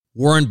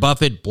Warren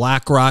Buffett,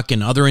 BlackRock,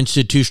 and other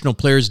institutional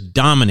players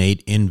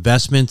dominate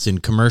investments in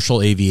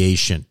commercial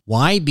aviation.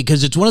 Why?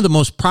 Because it's one of the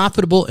most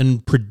profitable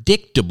and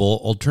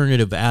predictable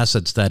alternative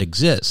assets that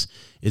exists,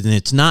 and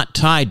it's not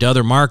tied to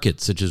other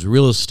markets such as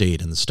real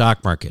estate and the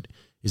stock market.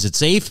 Is it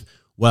safe?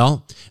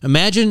 Well,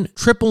 imagine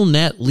triple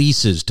net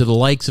leases to the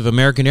likes of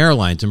American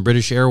Airlines and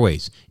British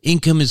Airways.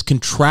 Income is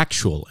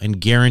contractual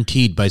and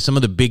guaranteed by some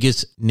of the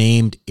biggest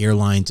named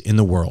airlines in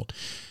the world.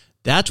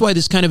 That's why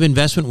this kind of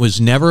investment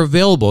was never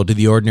available to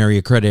the ordinary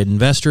accredited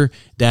investor.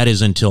 That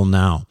is until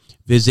now.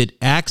 Visit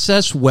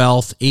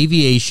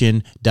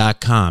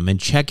accesswealthaviation.com and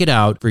check it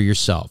out for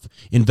yourself.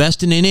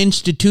 Invest in an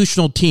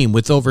institutional team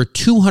with over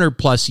 200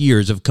 plus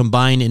years of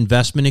combined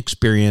investment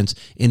experience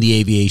in the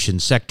aviation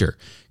sector.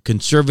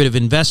 Conservative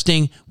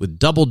investing with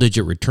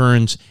double-digit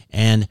returns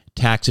and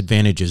tax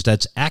advantages.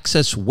 That's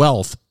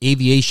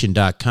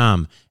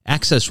accesswealthaviation.com.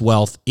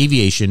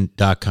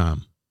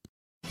 accesswealthaviation.com.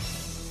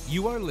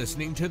 You are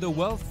listening to the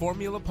Wealth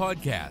Formula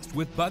Podcast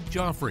with Buck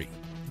Joffrey.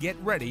 Get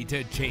ready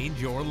to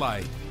change your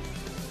life.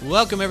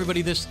 Welcome,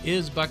 everybody. This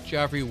is Buck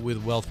Joffrey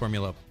with Wealth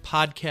Formula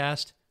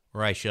Podcast,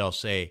 or I shall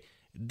say,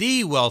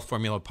 the Wealth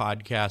Formula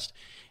Podcast.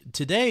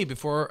 Today,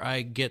 before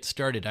I get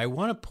started, I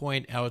want to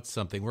point out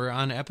something. We're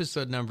on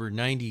episode number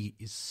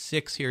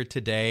 96 here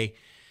today,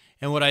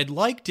 and what I'd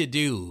like to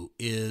do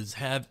is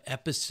have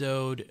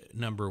episode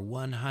number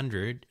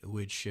 100,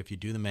 which, if you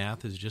do the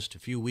math, is just a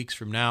few weeks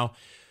from now,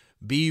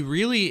 be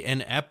really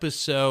an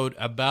episode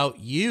about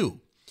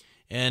you.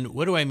 And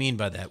what do I mean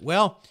by that?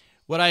 Well,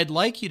 what I'd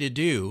like you to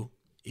do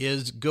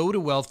is go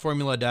to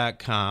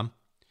wealthformula.com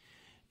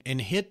and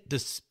hit the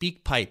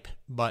SpeakPipe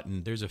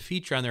button. There's a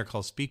feature on there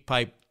called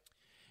SpeakPipe.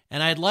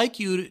 And I'd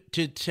like you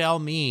to tell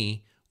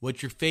me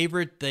what your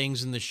favorite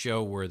things in the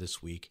show were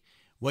this week,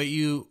 what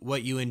you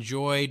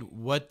enjoyed,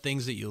 what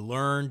things that you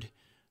learned,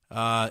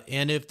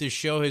 and if the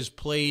show has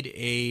played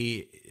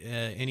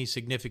any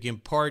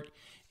significant part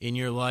in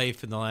your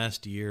life in the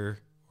last year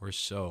or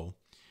so.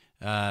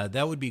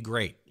 That would be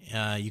great.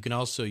 You can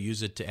also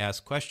use it to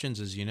ask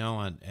questions, as you know,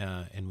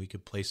 and we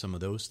could play some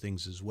of those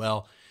things as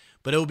well.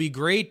 But it would be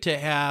great to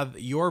have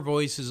your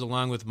voices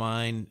along with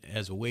mine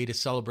as a way to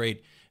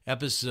celebrate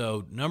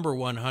episode number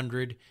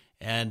 100.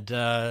 And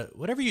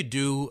whatever you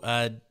do,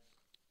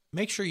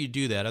 make sure you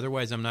do that.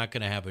 Otherwise, I'm not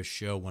going to have a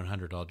show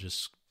 100. I'll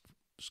just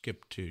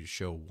skip to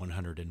show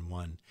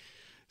 101.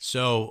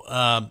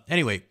 So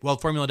anyway,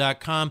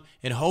 wealthformula.com,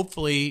 and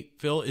hopefully,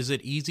 Phil, is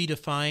it easy to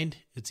find?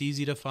 It's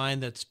easy to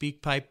find that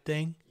SpeakPipe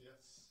thing?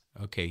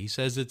 Yes. Okay, he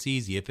says it's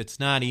easy. If it's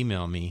not,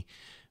 email me,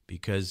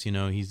 because, you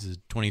know, he's a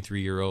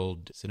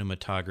 23-year-old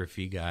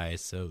cinematography guy,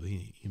 so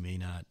he may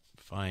not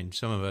find.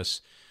 Some of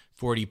us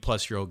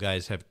 40-plus-year-old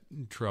guys have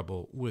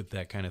trouble with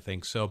that kind of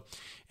thing. So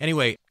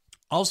anyway,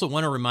 also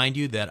want to remind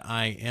you that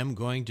I am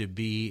going to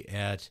be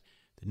at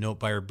the Note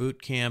Buyer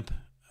Boot Camp.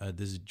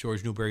 This is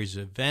George Newberry's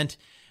event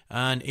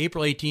on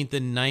April 18th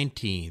and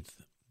 19th.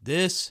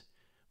 This,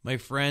 my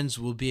friends,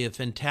 will be a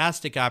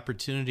fantastic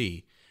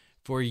opportunity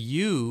for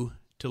you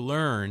to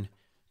learn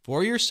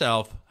for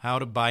yourself how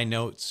to buy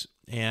notes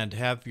and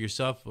have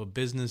yourself a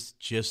business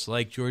just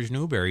like George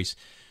Newberry's.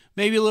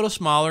 Maybe a little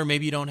smaller,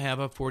 maybe you don't have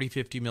a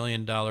 $40-50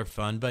 million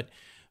fund, but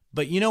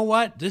you know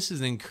what? This is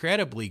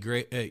incredibly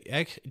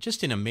great,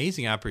 just an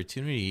amazing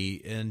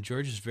opportunity, and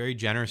George is very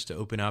generous to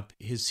open up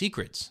his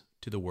secrets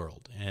to the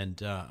world,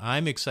 and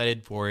I'm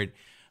excited for it.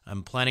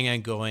 I'm planning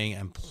on going.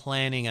 I'm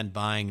planning on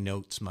buying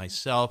notes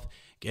myself,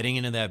 getting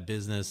into that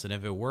business. And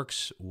if it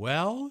works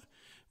well,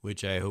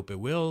 which I hope it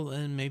will,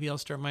 then maybe I'll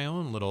start my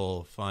own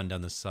little fund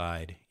on the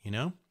side, you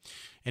know?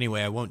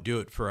 Anyway, I won't do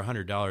it for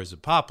 $100 a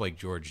pop like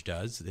George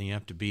does. Then you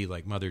have to be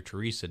like Mother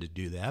Teresa to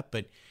do that.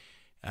 But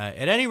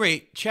at any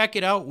rate, check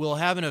it out. We'll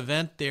have an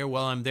event there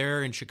while I'm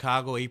there in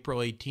Chicago,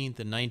 April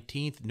 18th and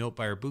 19th, Note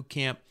Buyer Boot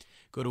Camp.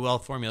 Go to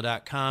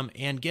wealthformula.com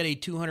and get a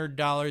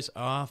 $200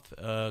 off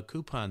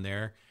coupon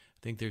there. I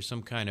think there's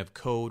some kind of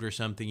code or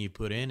something you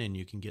put in, and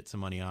you can get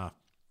some money off.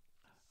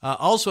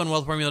 Also on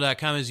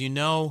wealthformula.com, as you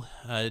know,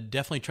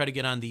 definitely try to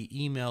get on the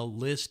email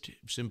list.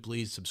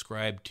 Simply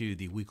subscribe to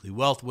the Weekly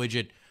Wealth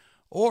widget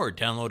or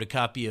download a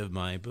copy of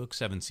my book,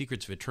 7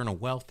 Secrets of Eternal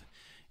Wealth,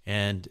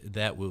 and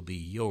that will be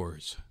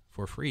yours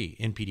for free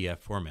in PDF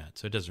format.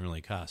 So it doesn't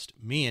really cost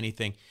me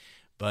anything.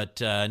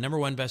 But number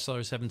one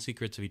bestseller, 7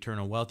 Secrets of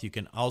Eternal Wealth. You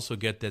can also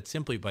get that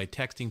simply by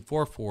texting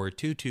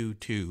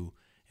 44222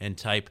 and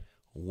type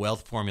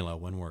Wealth Formula,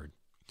 one word.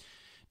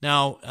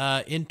 Now,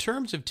 in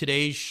terms of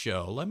today's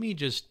show, let me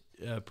just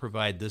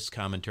provide this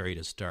commentary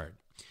to start.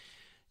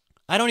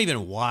 I don't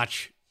even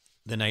watch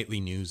the nightly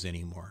news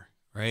anymore,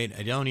 right?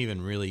 I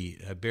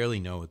barely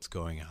know what's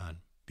going on,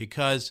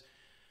 because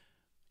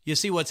you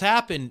see what's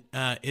happened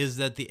is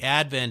that the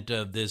advent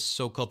of this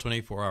so-called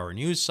 24-hour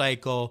news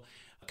cycle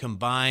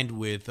combined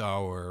with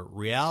our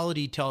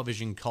reality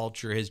television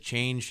culture has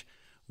changed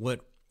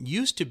what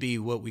used to be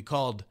what we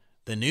called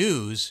the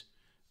news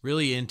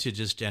really into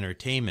just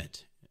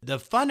entertainment. The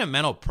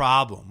fundamental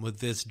problem with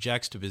this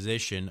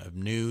juxtaposition of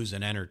news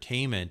and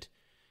entertainment,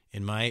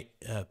 in my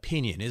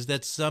opinion, is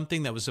that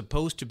something that was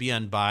supposed to be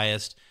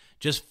unbiased,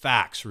 just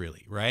facts,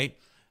 really, right?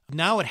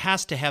 Now it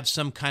has to have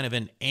some kind of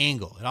an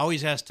angle. It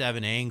always has to have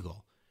an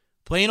angle.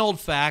 Plain old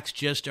facts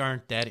just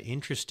aren't that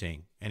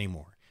interesting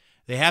anymore.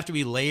 They have to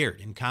be layered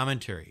in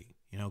commentary,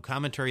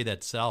 commentary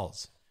that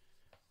sells,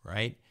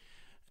 right?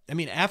 I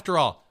mean, after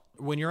all,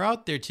 when you're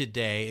out there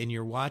today and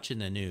you're watching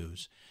the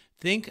news,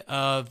 think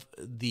of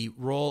the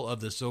role of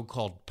the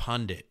so-called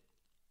pundit,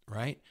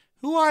 right?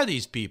 Who are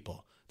these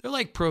people? They're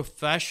like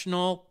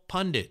professional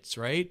pundits,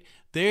 right?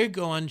 They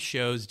go on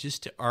shows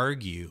just to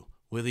argue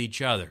with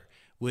each other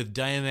with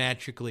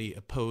diametrically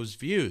opposed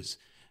views.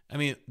 I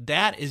mean,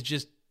 that is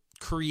just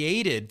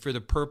created for the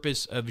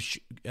purpose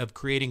of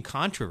creating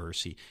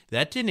controversy.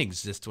 That didn't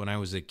exist when I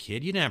was a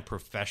kid. You didn't have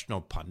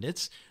professional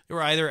pundits. They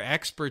were either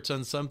experts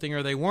on something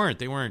or they weren't.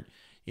 They weren't,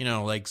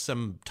 like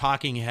some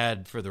talking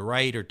head for the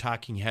right or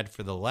talking head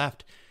for the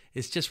left.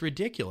 It's just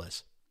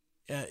ridiculous.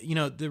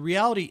 The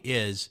reality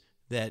is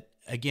that,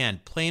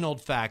 again, plain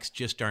old facts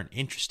just aren't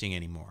interesting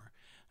anymore.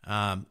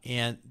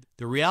 And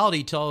the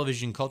reality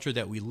television culture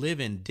that we live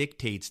in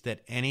dictates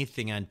that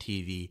anything on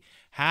TV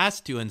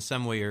has to, in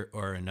some way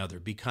or another,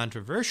 be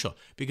controversial.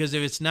 Because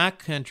if it's not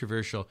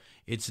controversial,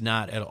 it's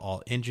not at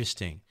all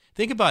interesting.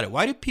 Think about it.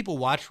 Why do people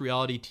watch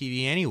reality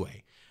TV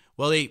anyway?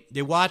 Well,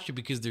 they watch it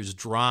because there's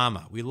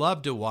drama. We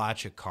love to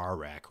watch a car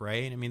wreck,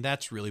 right? I mean,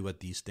 that's really what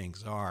these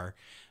things are.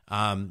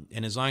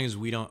 And as long as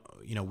we don't,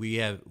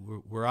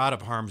 we're out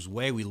of harm's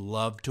way, we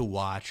love to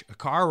watch a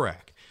car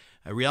wreck.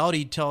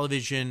 Reality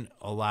television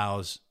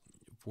allows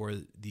for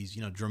these,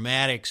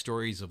 dramatic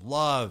stories of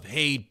love,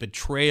 hate,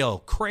 betrayal,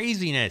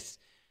 craziness.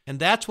 And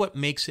that's what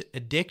makes it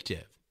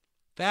addictive.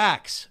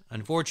 Facts,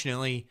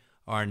 unfortunately,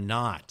 are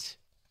not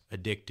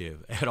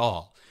addictive at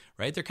all,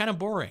 right? They're kind of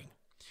boring.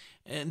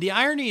 And the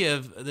irony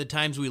of the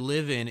times we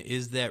live in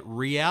is that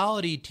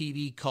reality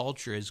TV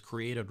culture has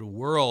created a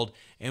world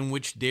in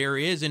which there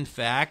is, in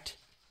fact,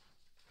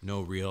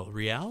 no real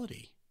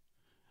reality.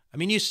 I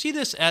mean, you see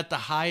this at the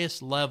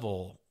highest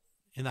level,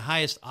 in the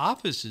highest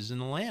offices in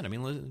the land. I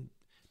mean, listen,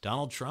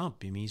 Donald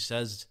Trump, he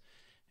says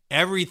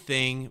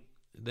everything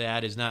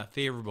that is not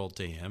favorable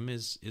to him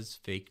is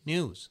fake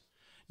news.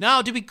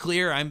 Now, to be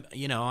clear, I'm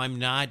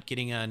not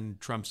getting on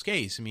Trump's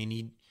case. I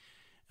mean,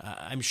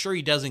 I'm sure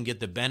he doesn't get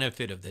the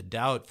benefit of the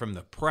doubt from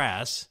the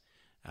press.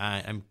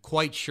 I'm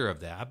quite sure of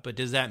that. But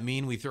does that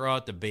mean we throw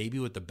out the baby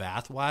with the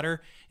bathwater?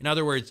 In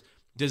other words,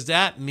 does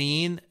that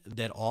mean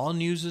that all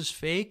news is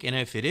fake? And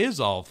if it is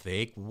all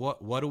fake,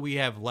 what do we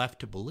have left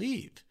to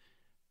believe?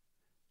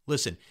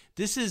 Listen,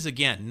 this is,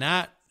 again,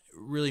 not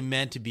really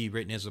meant to be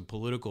written as a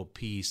political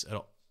piece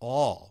at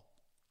all.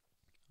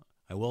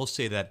 I will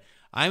say that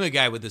I'm a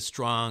guy with a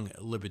strong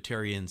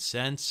libertarian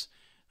sense.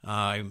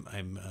 I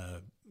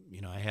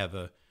have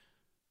a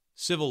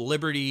civil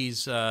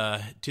liberties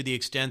to the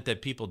extent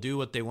that people do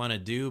what they want to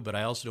do, but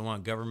I also don't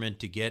want government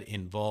to get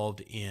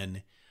involved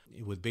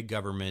with big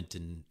government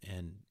and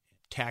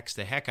tax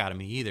the heck out of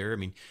me either. I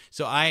mean,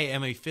 so I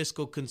am a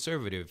fiscal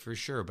conservative for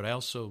sure, but I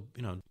also,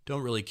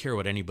 don't really care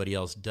what anybody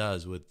else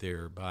does with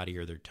their body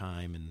or their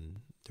time and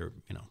their,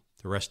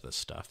 the rest of the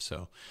stuff.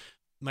 So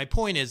my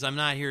point is, I'm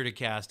not here to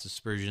cast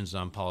aspersions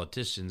on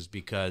politicians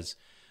because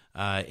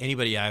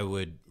anybody I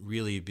would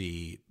really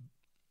be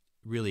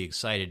really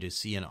excited to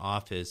see in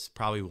office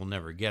probably will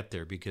never get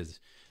there because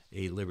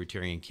a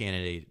libertarian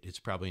candidate, it's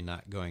probably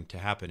not going to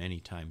happen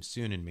anytime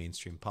soon in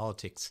mainstream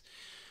politics.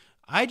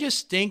 I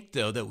just think,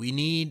 though, that we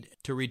need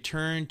to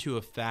return to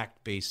a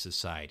fact-based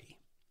society.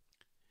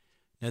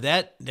 Now,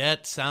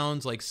 that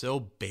sounds like so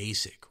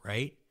basic,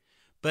 right?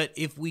 But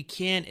if we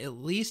can't at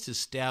least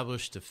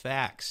establish the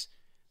facts,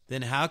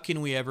 then how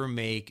can we ever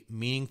make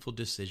meaningful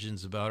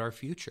decisions about our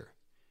future?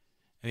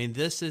 I mean,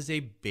 this is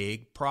a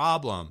big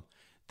problem.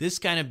 This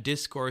kind of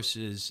discourse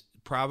is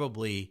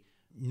probably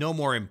no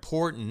more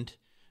important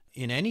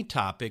in any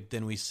topic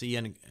than we see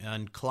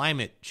on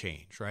climate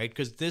change, right?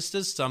 Because this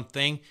is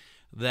something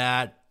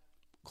that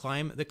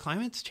the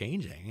climate's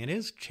changing. It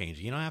is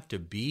changing. You don't have to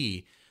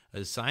be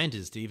a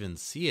scientist to even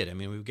see it. I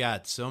mean, we've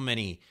got so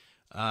many,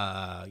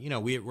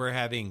 we're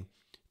having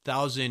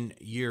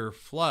 1,000-year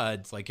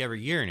floods like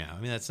every year now. I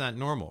mean, that's not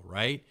normal,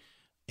 right?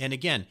 And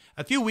again,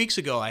 a few weeks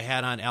ago, I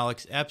had on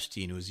Alex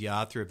Epstein, who was the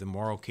author of The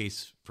Moral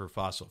Case for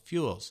Fossil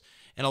Fuels.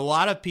 And a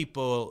lot of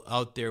people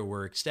out there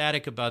were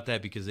ecstatic about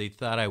that because they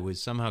thought I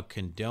was somehow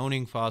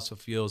condoning fossil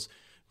fuels,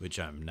 which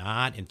I'm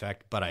not. In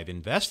fact, but I've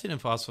invested in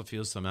fossil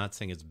fuels, so I'm not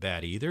saying it's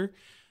bad either.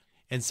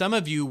 And some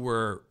of you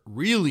were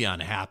really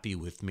unhappy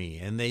with me,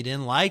 and they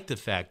didn't like the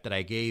fact that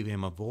I gave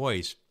him a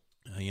voice.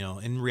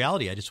 In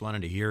reality, I just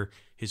wanted to hear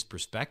his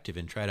perspective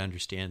and try to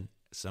understand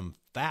some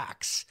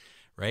facts,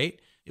 right?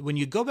 When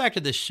you go back to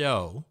the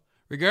show,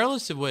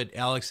 regardless of what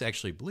Alex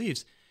actually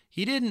believes,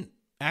 he didn't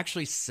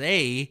actually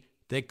say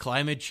that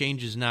climate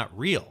change is not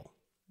real.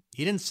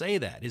 He didn't say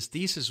that. His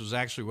thesis was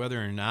actually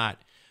whether or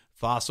not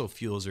fossil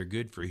fuels are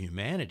good for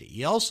humanity.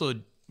 He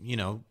also,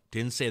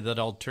 didn't say that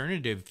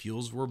alternative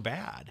fuels were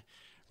bad,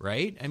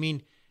 right? I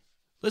mean,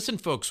 listen,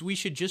 folks, we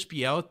should just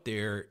be out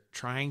there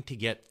trying to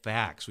get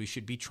facts. We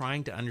should be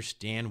trying to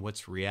understand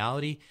what's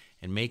reality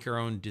and make our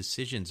own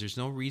decisions. There's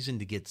no reason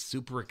to get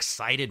super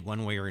excited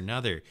one way or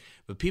another.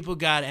 But people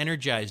got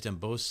energized on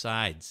both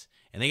sides,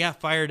 and they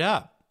got fired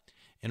up.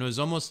 And it was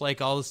almost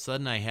like all of a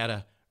sudden I had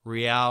a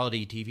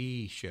reality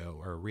TV show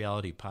or a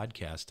reality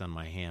podcast on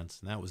my hands,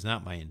 and that was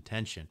not my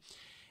intention.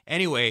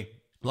 Anyway,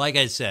 like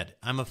I said,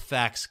 I'm a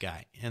facts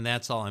guy, and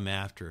that's all I'm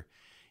after.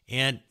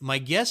 And my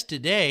guest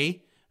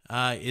today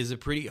is a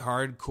pretty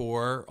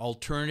hardcore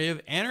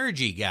alternative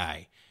energy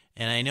guy.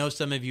 And I know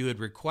some of you had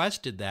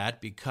requested that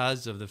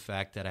because of the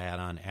fact that I had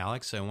on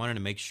Alex. So I wanted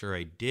to make sure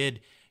I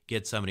did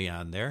get somebody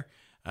on there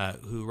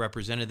who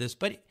represented this.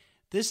 But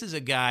this is a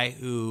guy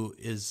who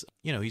is,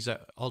 he's an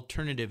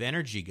alternative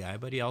energy guy,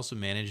 but he also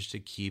managed to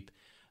keep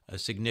a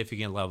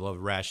significant level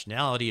of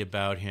rationality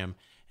about him.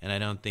 And I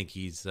don't think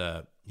he's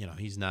not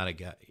a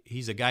guy.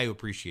 He's a guy who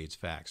appreciates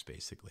facts,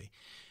 basically.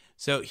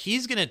 So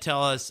he's going to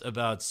tell us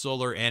about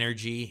solar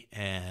energy,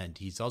 and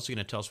he's also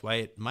going to tell us why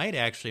it might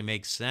actually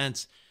make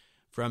sense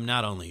from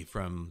not only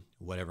from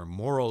whatever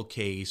moral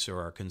case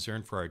or our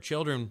concern for our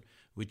children,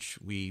 which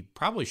we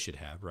probably should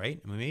have, right?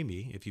 I mean,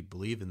 maybe if you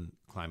believe in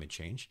climate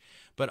change,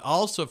 but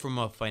also from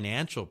a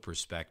financial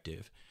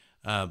perspective,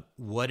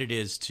 what it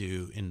is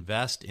to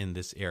invest in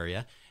this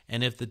area,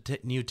 and if the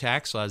new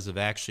tax laws have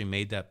actually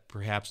made that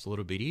perhaps a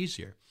little bit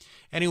easier.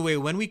 Anyway,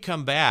 when we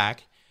come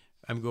back,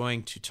 I'm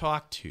going to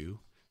talk to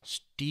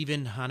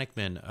Stephen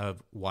Honickman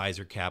of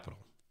Wiser Capital.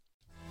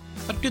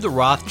 What do the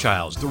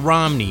Rothschilds, the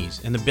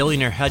Romneys, and the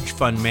billionaire hedge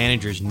fund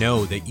managers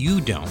know that you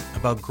don't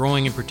about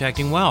growing and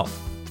protecting wealth?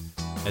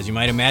 As you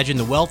might imagine,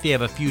 the wealthy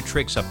have a few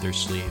tricks up their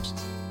sleeves.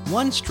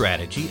 One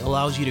strategy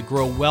allows you to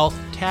grow wealth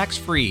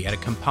tax-free at a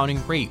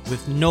compounding rate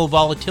with no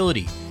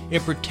volatility.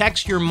 It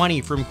protects your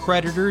money from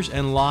creditors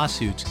and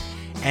lawsuits,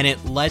 and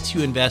it lets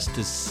you invest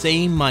the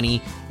same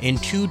money in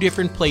two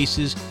different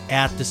places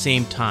at the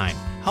same time.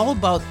 How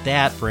about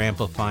that for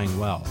amplifying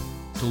wealth?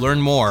 To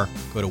learn more,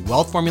 go to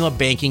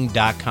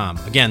wealthformulabanking.com.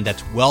 Again,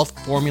 that's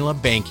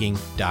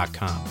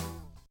wealthformulabanking.com.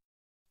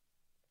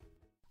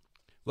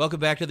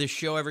 Welcome back to the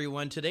show,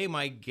 everyone. Today,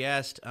 my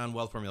guest on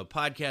Wealth Formula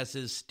Podcast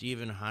is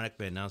Stephen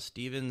Honickman. Now,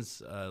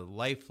 Stephen's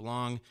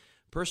lifelong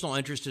personal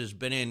interest has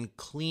been in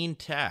clean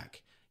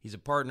tech. He's a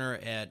partner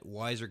at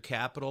Wiser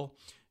Capital,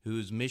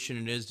 whose mission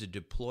it is to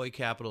deploy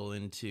capital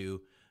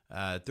into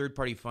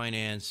third-party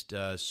financed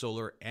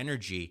solar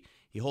energy.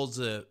 He holds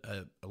a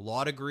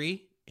law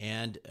degree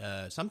and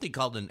something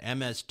called an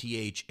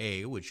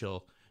MSTHA, which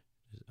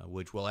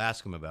we'll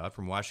ask him about,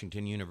 from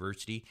Washington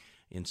University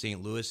in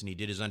St. Louis, and he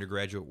did his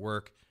undergraduate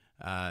work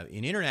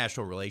in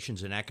international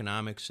relations and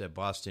economics at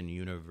Boston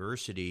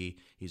University.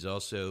 He's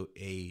also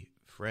a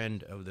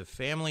friend of the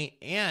family,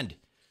 and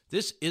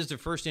this is the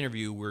first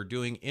interview we're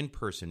doing in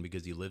person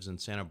because he lives in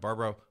Santa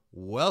Barbara.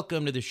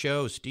 Welcome to the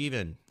show,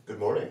 Stephen. Good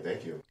morning.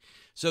 Thank you.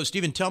 So,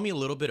 Stephen, tell me a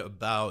little bit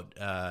about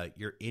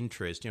your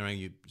interest.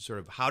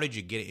 How did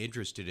you get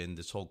interested in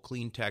this whole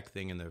clean tech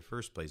thing in the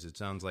first place? It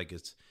sounds like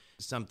it's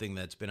something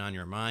that's been on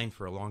your mind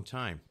for a long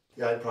time.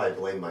 Yeah, I'd probably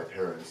blame my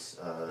parents.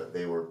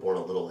 They were born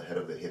a little ahead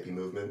of the hippie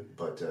movement,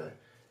 but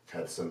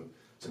had some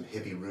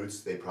hippie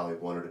roots. They probably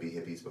wanted to be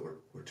hippies, but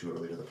were too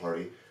early to the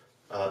party.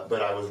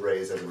 But I was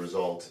raised as a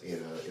result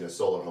in a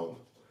solar home.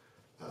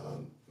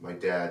 My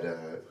dad,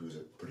 who's a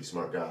pretty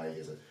smart guy, he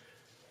has a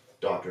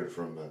doctorate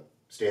from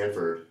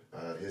Stanford.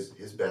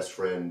 His best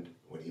friend,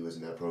 when he was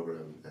in that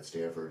program at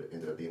Stanford,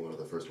 ended up being one of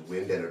the first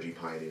wind energy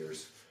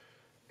pioneers.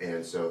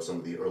 And so some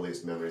of the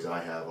earliest memories I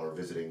have are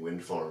visiting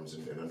wind farms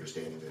and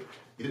understanding that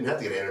you didn't have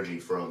to get energy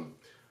from,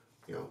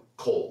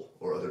 coal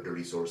or other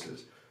dirty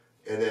sources.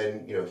 And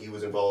then, he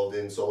was involved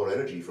in solar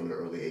energy from an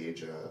early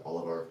age. All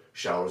of our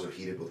showers are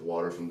heated with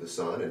water from the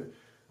sun, and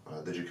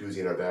the jacuzzi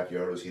in our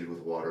backyard was heated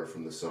with water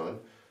from the sun.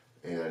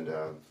 And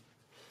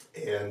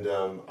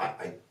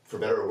I, for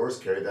better or worse,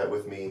 carried that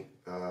with me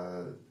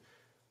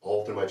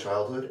all through my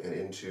childhood and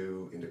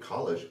into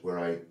college, where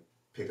I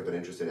picked up an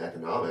interest in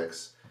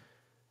economics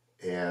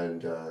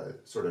and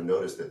sort of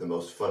noticed that the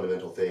most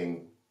fundamental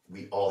thing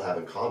we all have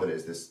in common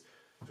is this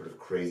sort of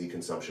crazy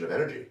consumption of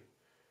energy.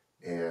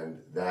 And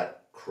that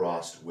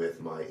crossed with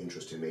my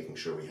interest in making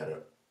sure we had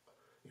an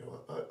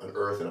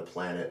Earth and a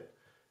planet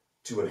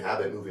to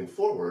inhabit moving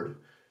forward,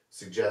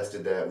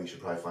 suggested that we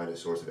should probably find a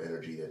source of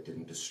energy that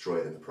didn't destroy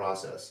it in the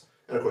process.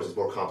 And of course, it's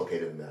more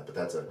complicated than that, but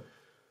that's a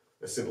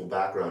simple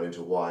background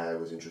into why I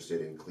was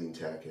interested in clean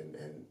tech and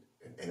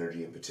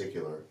energy in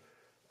particular.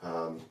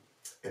 And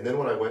then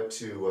when I went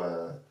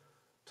to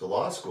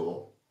law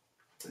school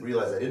and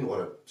realized I didn't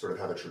want to sort of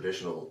have a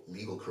traditional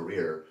legal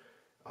career,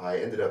 I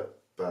ended up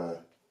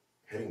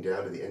heading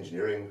down to the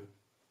engineering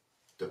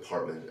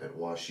department at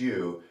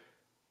WashU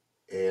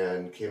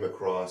and came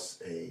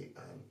across I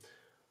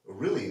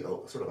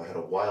had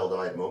a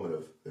wild-eyed moment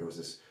of, there was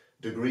this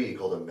degree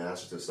called a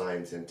Master's of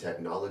Science in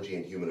Technology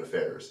and Human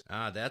Affairs.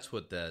 That's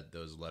what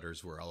those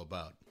letters were all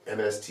about.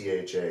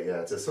 MSTHA,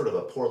 yeah, it's a sort of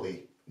a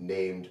poorly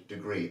named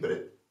degree,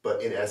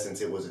 but in essence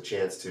it was a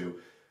chance to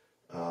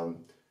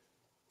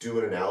do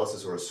an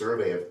analysis or a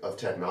survey of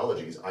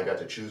technologies. I got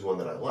to choose one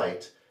that I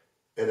liked,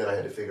 and then I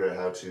had to figure out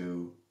how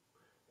to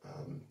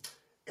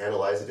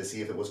analyze it to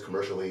see if it was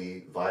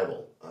commercially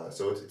viable.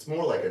 So it's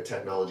more like a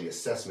technology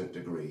assessment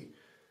degree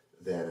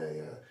than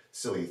a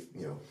silly,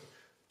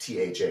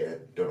 THA. I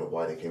don't know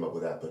why they came up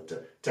with that,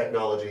 but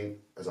technology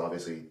is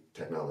obviously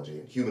technology,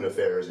 and human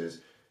affairs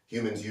is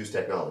humans use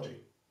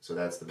technology. So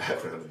that's the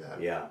background of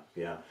that.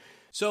 Yeah.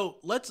 So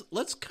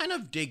let's kind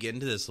of dig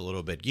into this a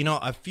little bit.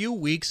 A few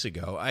weeks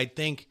ago, I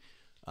think,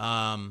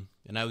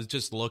 and I was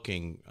just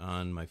looking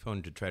on my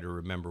phone to try to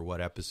remember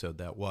what episode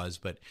that was,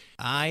 but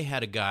I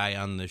had a guy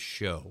on the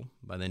show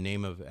by the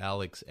name of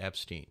Alex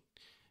Epstein.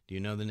 Do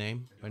you know the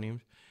name?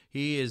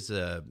 He's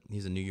a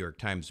New York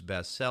Times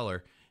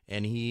bestseller,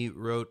 and he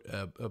wrote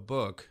a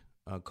book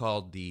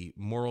called The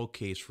Moral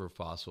Case for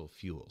Fossil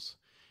Fuels.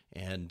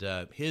 And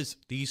his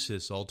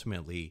thesis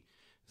ultimately,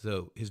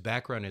 so his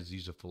background is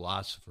he's a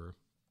philosopher,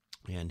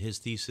 and his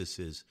thesis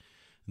is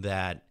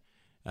that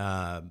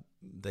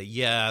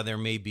there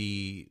may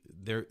be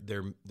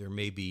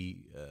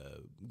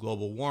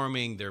global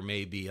warming, there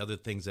may be other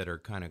things that are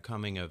kind of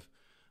coming of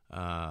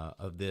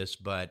this,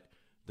 but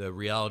the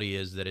reality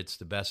is that it's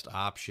the best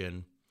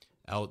option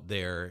out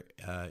there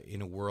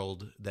in a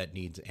world that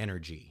needs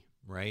energy,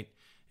 right?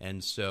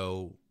 And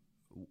so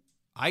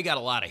I got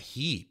a lot of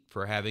heat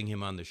for having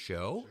him on the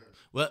show. Sure.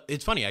 Well,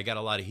 it's funny. I got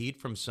a lot of heat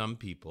from some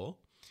people,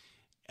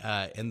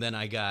 and then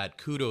I got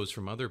kudos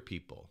from other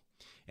people.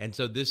 And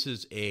so this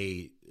is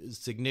a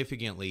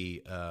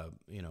significantly,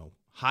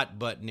 hot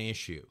button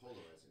issue.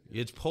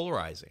 It's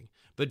polarizing.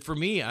 But for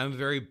me, I'm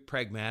very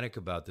pragmatic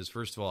about this.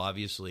 First of all,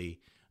 obviously,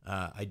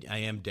 I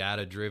am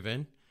data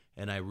driven,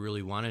 and I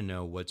really want to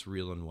know what's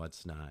real and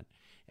what's not.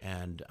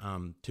 And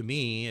to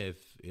me,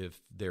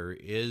 if there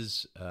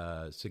is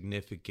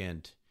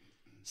significant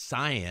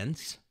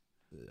science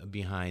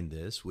behind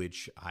this,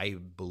 which I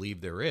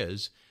believe there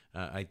is,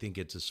 I think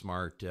it's a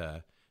smart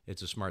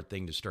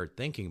thing to start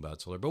thinking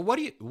about solar. But what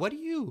do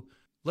you?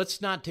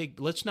 Let's not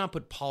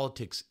put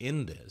politics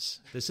in this.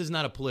 This is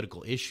not a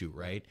political issue,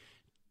 right?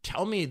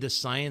 Tell me the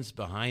science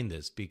behind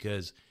this,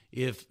 because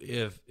if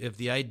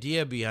the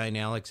idea behind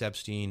Alex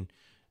Epstein,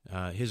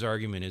 his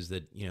argument is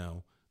that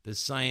the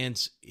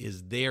science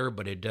is there,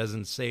 but it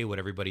doesn't say what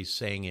everybody's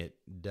saying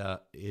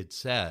it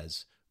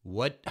says.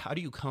 How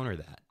do you counter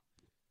that?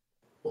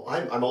 Well,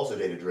 I'm also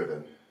data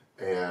driven,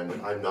 and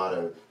I'm not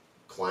a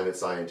climate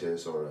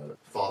scientist or a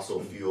fossil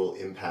fuel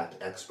impact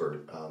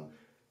expert.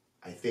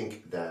 I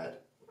think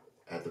that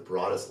at the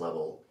broadest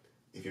level,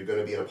 if you're going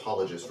to be an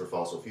apologist for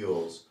fossil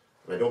fuels,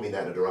 and I don't mean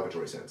that in a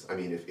derogatory sense. I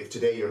mean, if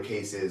today your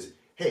case is,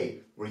 hey,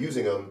 we're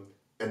using them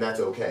and that's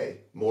okay,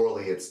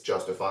 morally it's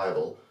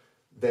justifiable,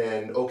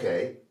 then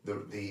okay,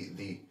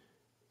 the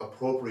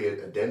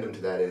appropriate addendum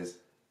to that is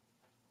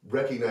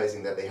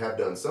recognizing that they have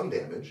done some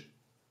damage.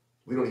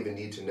 We don't even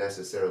need to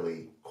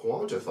necessarily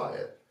quantify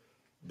it,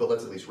 but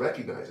let's at least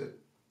recognize it.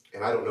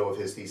 And I don't know if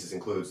his thesis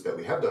includes that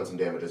we have done some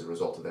damage as a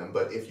result of them,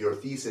 but if your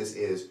thesis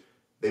is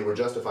they were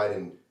justified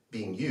in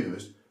being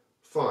used,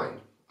 fine.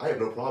 I have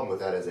no problem with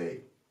that as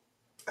a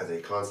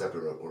concept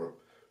or a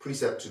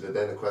precept to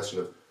then the question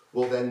of,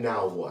 well, then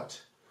now what?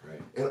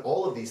 Right. And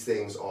all of these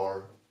things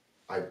are,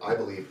 I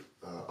believe,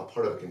 a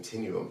part of a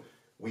continuum.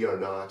 We are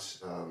not,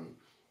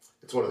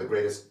 it's one of the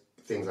greatest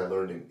things I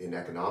learned in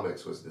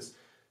economics was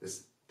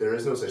this, there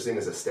is no such thing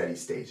as a steady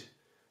state.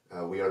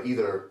 We are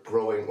either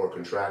growing or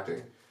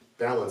contracting.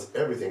 Balance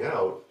everything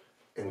out,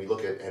 and we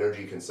look at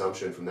energy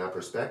consumption from that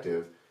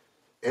perspective.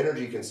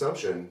 Energy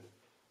consumption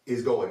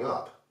is going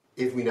up.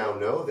 If we now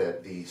know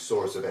that the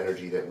source of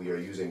energy that we are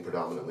using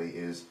predominantly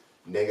is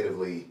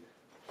negatively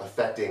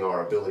affecting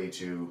our ability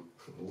to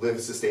live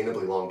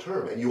sustainably long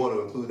term, and you want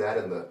to include that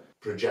in the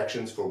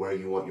projections for where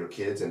you want your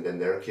kids and then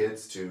their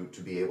kids to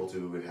be able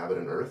to inhabit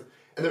an Earth,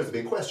 and there's a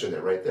big question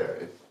there right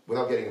there.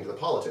 Without getting into the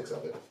politics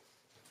of it,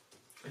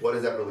 what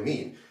does that really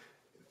mean?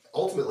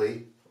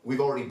 Ultimately,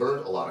 we've already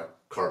burned a lot of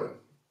carbon.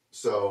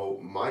 So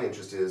my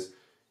interest is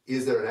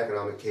there an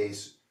economic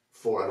case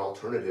for an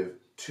alternative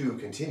to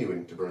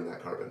continuing to burn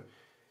that carbon?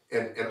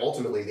 And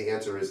ultimately the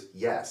answer is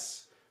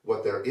yes.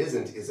 What there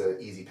isn't is an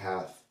easy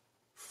path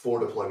for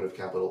deployment of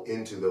capital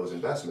into those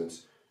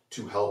investments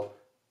to help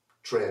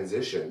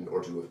transition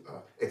or to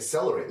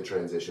accelerate the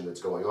transition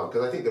that's going on.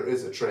 Because I think there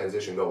is a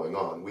transition going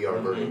on. We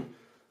are burning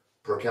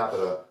per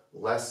capita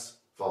less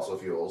fossil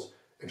fuels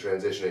and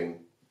transitioning,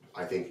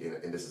 I think,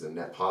 and this is a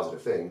net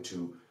positive thing,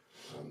 to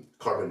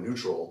carbon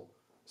neutral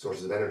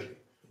sources of energy.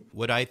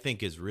 What I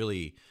think is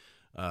really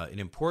an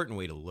important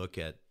way to look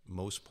at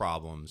most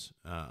problems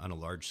on a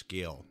large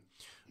scale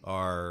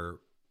are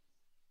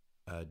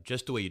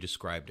just the way you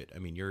described it. I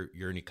mean,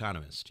 you're an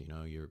economist.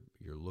 You're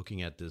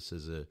looking at this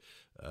as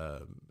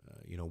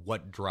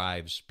what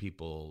drives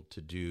people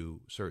to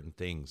do certain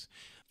things,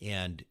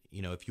 and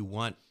if you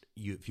want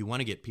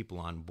to get people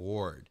on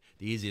board,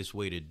 the easiest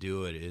way to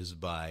do it is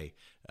by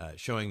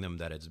showing them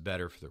that it's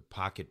better for their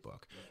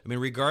pocketbook. I mean,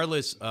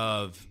 regardless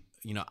of,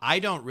 I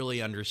don't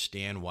really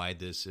understand why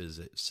this is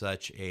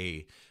such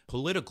a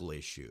political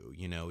issue.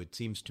 It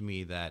seems to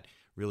me that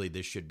really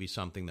this should be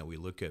something that we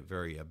look at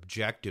very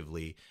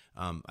objectively.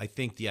 I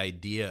think the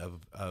idea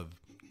of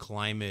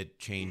climate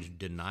change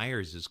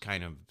deniers is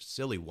kind of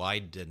silly. Why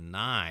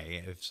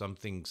deny if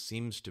something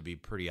seems to be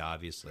pretty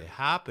obviously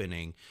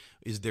happening?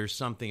 Is there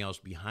something else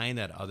behind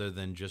that other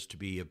than just to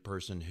be a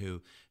person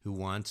who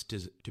wants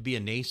to be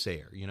a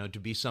naysayer, to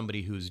be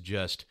somebody who's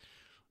just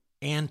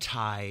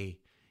anti,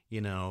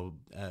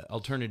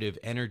 alternative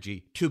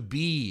energy, to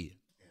be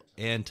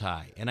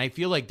anti? And I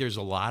feel like there's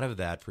a lot of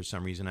that for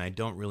some reason. I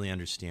don't really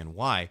understand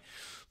why.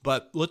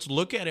 But let's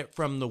look at it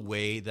from the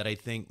way that I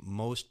think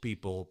most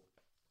people,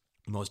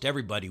 most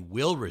everybody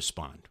will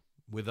respond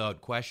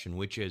without question,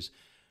 which is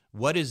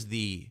what is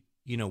the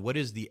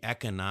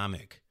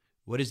economic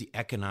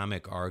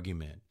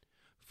argument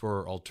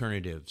for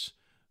alternatives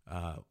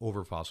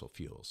over fossil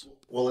fuels?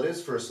 Well, it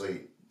is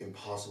firstly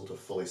impossible to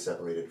fully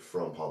separate it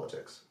from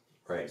politics.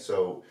 Right.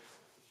 So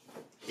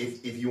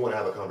if you want to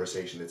have a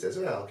conversation that says,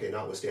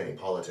 notwithstanding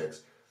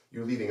politics,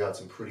 you're leaving out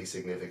some pretty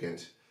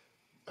significant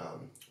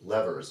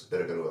levers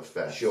that are going to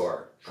affect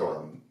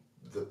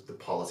the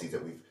policies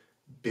that we've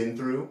been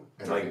through,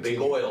 and like big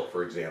oil,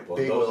 for example,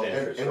 big oil,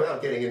 and without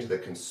getting into the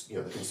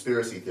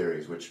conspiracy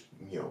theories, which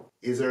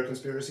is there a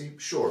conspiracy?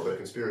 Sure, but a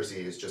conspiracy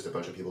is just a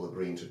bunch of people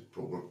agreeing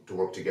to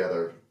work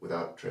together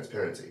without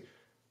transparency.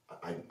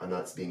 I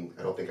don't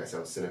think I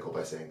sound cynical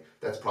by saying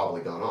that's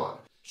probably gone on.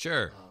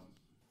 Sure.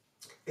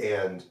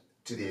 And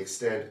to the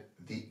extent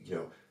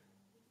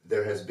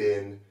there has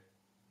been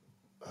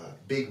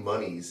big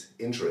money's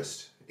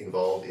interest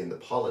involved in the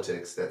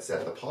politics that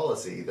set the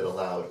policy that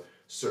allowed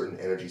certain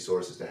energy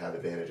sources to have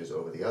advantages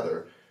over the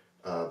other.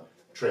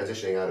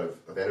 Transitioning out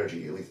of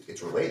energy, at least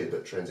it's related,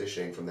 but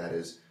transitioning from that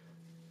is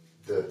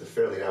the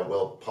fairly now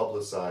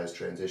well-publicized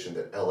transition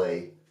that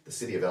the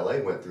city of LA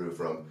went through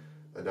from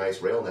a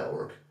nice rail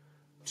network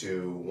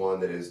to one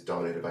that is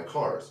dominated by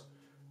cars.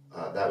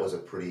 That was a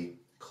pretty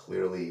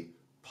clearly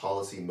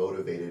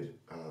policy-motivated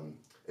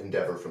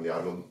endeavor from the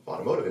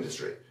automotive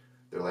industry.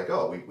 They're like,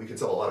 we can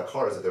sell a lot of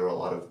cars if there are a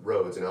lot of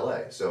roads in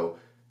LA. So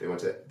they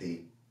went to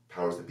the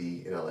powers that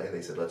be in LA and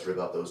they said, let's rip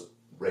up those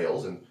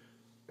rails and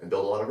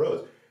build a lot of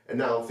roads. And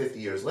now, 50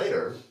 years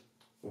later,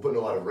 we're putting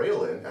a lot of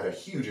rail in at a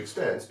huge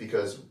expense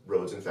because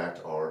roads, in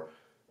fact, are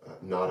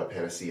not a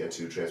panacea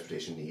to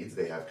transportation needs.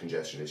 They have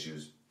congestion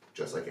issues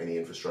just like any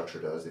infrastructure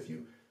does. If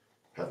you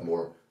have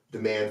more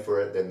demand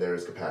for it than there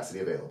is capacity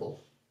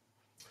available.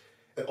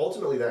 And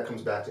ultimately that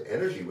comes back to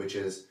energy, which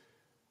is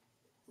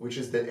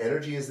that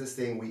energy is this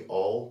thing we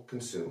all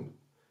consume.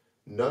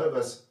 None of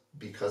us,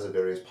 because of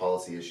various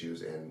policy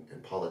issues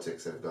and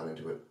politics that have gone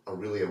into it, are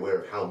really aware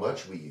of how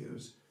much we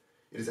use.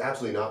 It is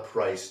absolutely not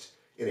priced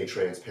in a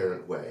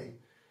transparent way.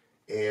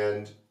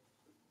 And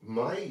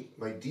my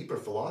deeper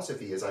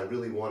philosophy is I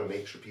really want to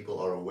make sure people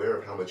are aware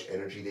of how much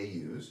energy they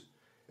use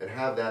and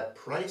have that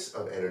price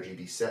of energy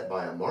be set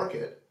by a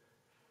market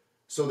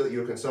so that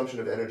your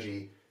consumption of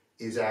energy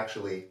is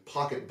actually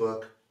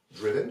pocketbook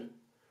driven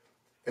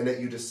and that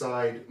you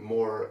decide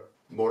more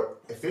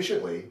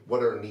efficiently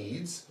what are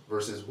needs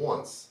versus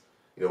wants.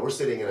 We're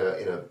sitting in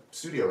a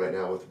studio right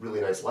now with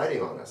really nice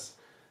lighting on us.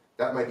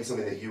 That might be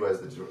something that you, as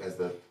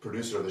the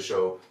producer of the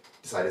show,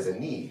 decide is a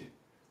need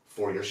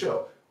for your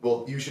show.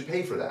 Well, you should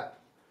pay for that.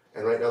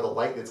 And right now, the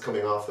light that's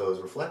coming off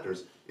those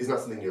reflectors is not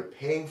something you're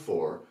paying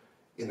for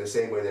in the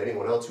same way that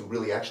anyone else who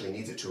really actually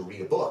needs it to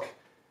read a book,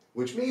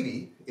 which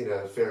maybe, in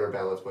a fair and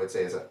balanced way, I'd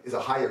say is a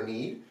higher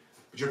need,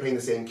 but you're paying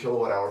the same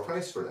kilowatt hour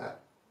price for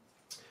that.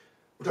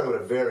 We're talking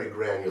about a very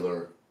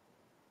granular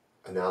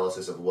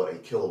analysis of what a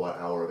kilowatt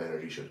hour of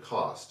energy should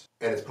cost.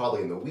 And it's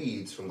probably in the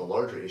weeds from the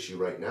larger issue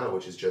right now,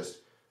 which is just,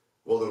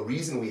 well, the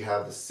reason we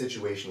have the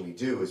situation we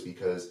do is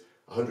because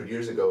 100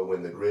 years ago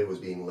when the grid was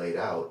being laid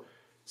out,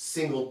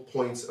 single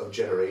points of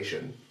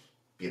generation,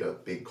 be it a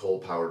big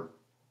coal-fired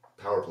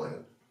power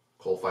plant,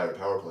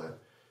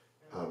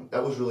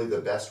 that was really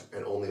the best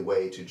and only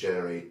way to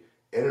generate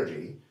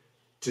energy.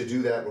 To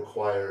do that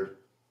required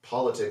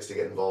politics to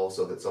get involved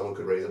so that someone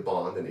could raise a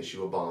bond and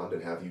issue a bond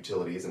and have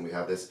utilities, and we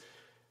have this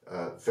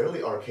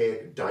fairly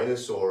archaic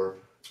dinosaur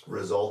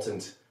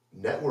resultant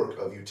network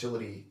of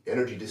utility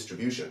energy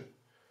distribution.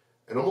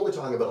 And I'm only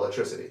talking about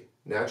electricity.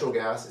 Natural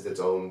gas is its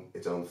own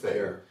thing.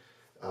 Sure.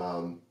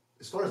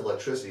 As far as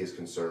electricity is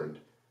concerned,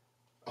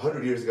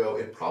 100 years ago,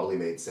 it probably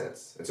made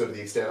sense. And so to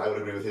the extent I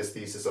would agree with his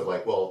thesis of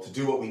to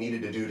do what we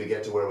needed to do to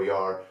get to where we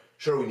are,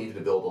 sure, we needed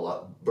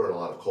to burn a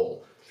lot of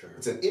coal. Sure.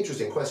 It's an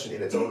interesting question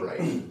in its own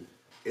right.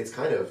 It's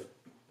kind of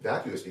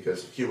vacuous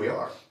because here we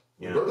are.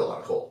 We burned a lot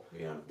of coal.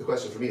 Yeah. The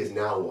question for me is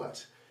now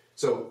what?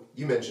 So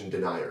you mentioned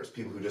deniers,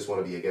 people who just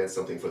want to be against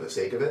something for the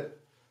sake of it.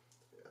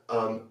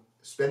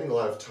 Spending a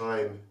lot of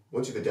time,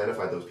 once you've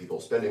identified those people,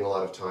 spending a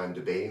lot of time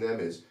debating them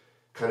is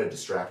kind of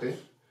distracting.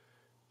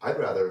 I'd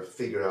rather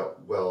figure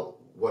out,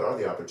 what are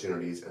the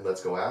opportunities and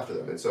let's go after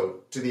them. And so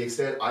to the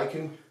extent I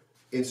can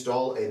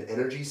install an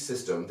energy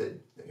system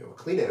a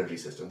clean energy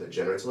system that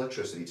generates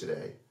electricity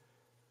today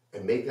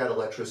and make that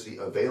electricity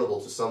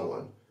available to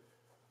someone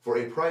for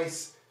a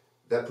price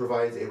that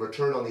provides a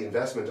return on the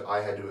investment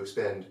I had to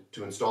expend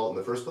to install it in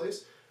the first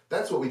place,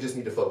 that's what we just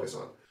need to focus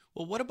on.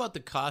 Well, what about the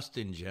cost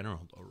in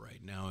general, though,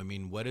 right now? I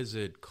mean, what does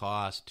it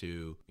cost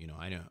to,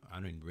 I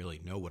don't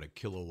really know what a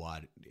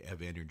kilowatt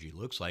of energy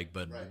looks like,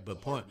 but Right.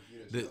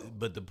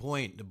 the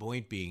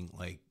point being,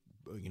 like,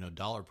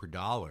 dollar per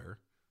dollar,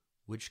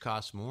 which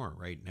costs more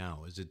right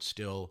now? Is it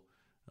still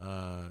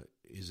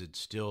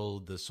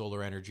the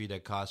solar energy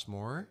that costs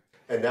more?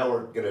 And now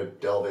we're going to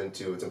delve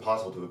into, it's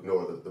impossible to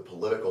ignore the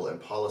political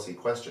and policy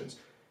questions.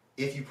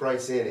 If you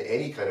price in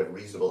any kind of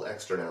reasonable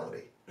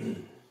externality,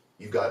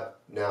 you've got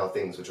now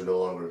things which are no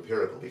longer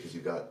empirical because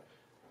you've got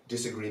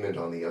disagreement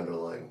on the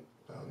underlying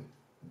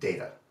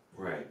data.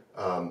 Right.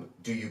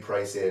 Do you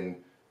price in,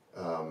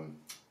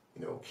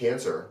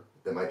 cancer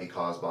that might be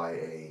caused by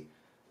a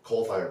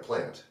coal-fired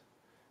plant?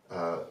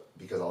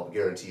 Because I'll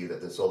guarantee you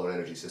that the solar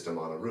energy system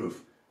on a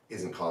roof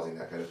isn't causing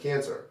that kind of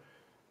cancer.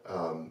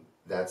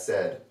 That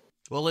said,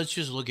 well, let's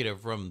just look at it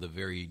from the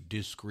very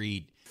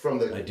discrete from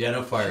the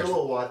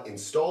identifiers.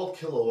 installed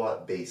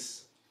kilowatt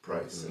base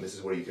price, and this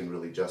is where you can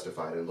really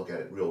justify it and look at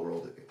it real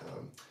world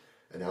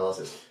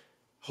analysis.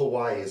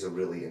 Hawaii is a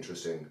really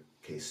interesting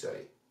case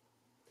study.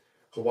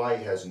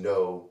 Hawaii has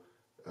no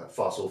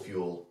fossil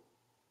fuel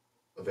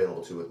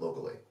available to it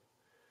locally.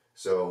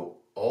 So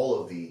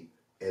all of the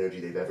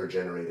energy they've ever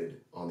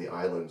generated on the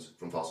islands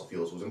from fossil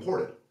fuels was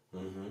imported.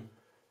 Mm-hmm.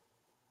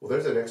 Well,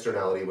 there's an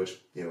externality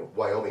which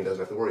Wyoming doesn't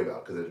have to worry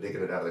about because they're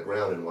digging it out of the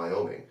ground in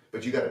Wyoming.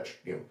 But you got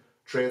to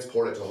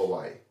transport it to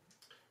Hawaii.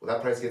 Well,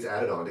 that price gets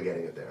added on to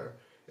getting it there,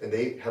 and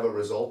they have a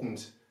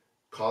resultant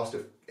cost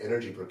of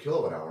energy per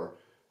kilowatt hour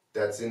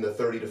that's in the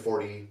 30 to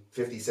 40,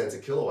 50 cents a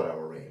kilowatt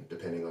hour range,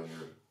 depending on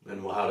your.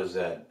 And how does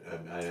that?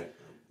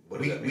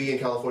 We in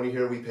California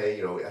here, we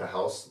pay at a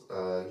house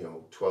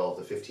 12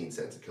 to 15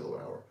 cents a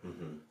kilowatt hour.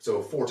 Mm-hmm.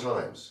 So 4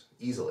 times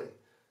easily.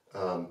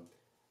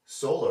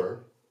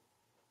 Solar,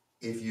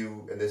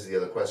 and this is the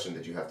other question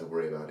that you have to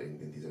worry about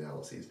in these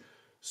analyses.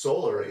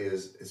 Solar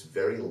is a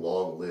very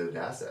long-lived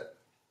asset.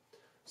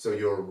 So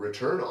your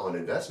return on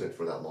investment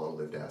for that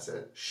long-lived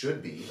asset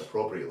should be,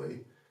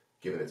 appropriately,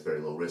 given its very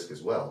low risk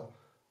as well,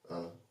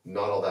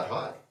 not all that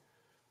high.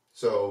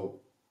 So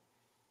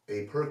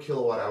a per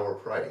kilowatt hour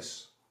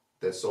price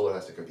that solar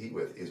has to compete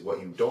with is what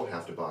you don't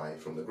have to buy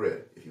from the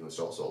grid if you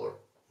install solar.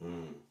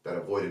 That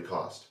avoided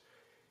cost.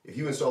 If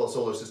you install a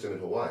solar system in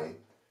Hawaii,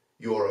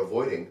 you are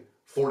avoiding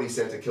 40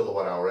 cents a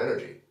kilowatt hour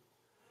energy.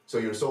 So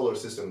your solar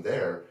system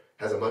there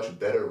has a much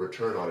better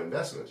return on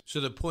investment.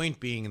 So the point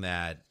being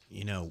that,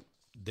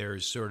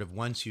 there's sort of,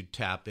 once you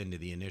tap into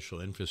the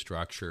initial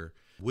infrastructure,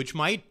 which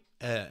might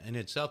in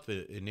itself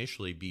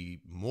initially be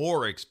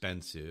more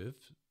expensive,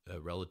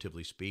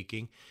 relatively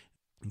speaking,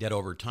 that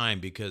over time,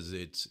 because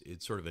it's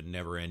sort of a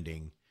never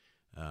ending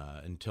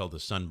until the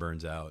sun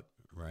burns out,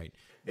 right?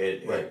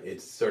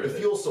 It's sort of the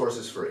fuel source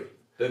is free.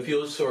 The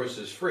fuel source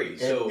is free.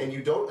 And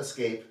you don't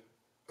escape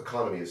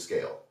economy of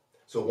scale.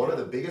 So one of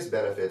the biggest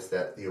benefits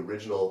that the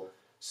original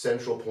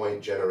central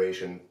point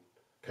generation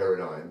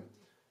paradigm,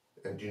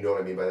 and do you know what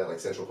I mean by that? Like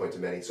central point to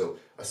many. So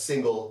a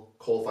single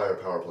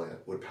coal-fired power plant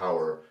would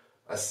power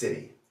a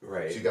city.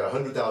 Right. So you got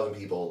 100,000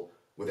 people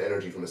with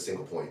energy from a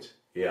single point.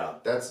 Yeah.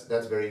 That's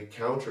very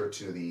counter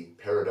to the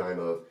paradigm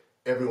of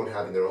everyone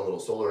having their own little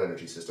solar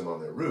energy system on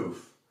their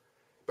roof,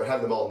 but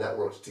have them all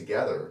networked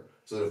together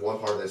so that if one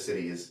part of the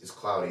city is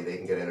cloudy, they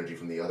can get energy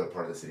from the other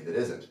part of the city that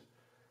isn't.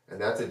 And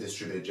that's a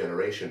distributed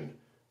generation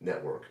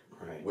network,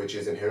 right, which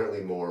is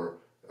inherently more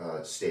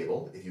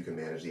stable if you can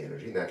manage the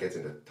energy. And that gets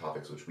into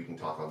topics which we can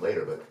talk on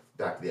later, but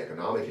back to the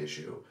economic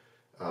issue.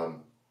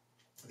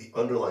 The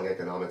underlying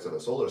economics of a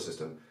solar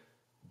system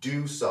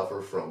do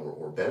suffer from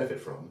or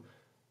benefit from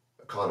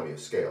economy of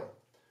scale.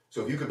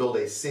 So if you could build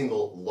a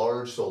single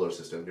large solar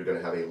system, you're going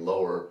to have a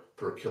lower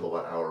per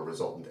kilowatt hour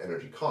resultant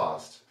energy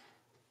cost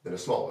than a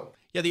small one.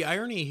 Yeah, the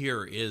irony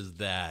here is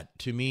that,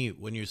 to me,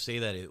 when you say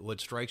that, what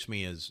strikes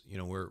me is,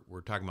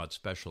 we're talking about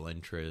special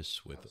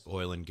interests with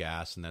oil and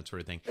gas and that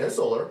sort of thing. And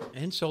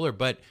solar.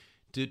 But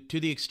to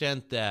the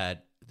extent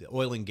that the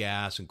oil and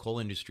gas and coal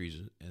industries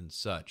and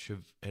such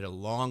have had a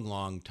long,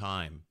 long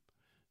time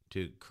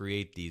to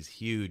create these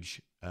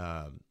huge,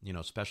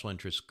 special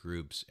interest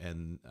groups,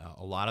 and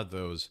a lot of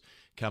those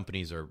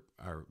companies are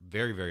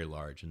very, very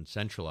large and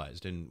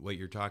centralized. And what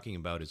you're talking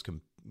about is,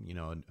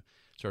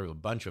 sort of a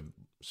bunch of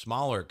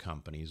smaller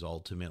companies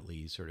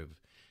ultimately sort of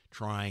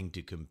trying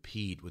to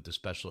compete with the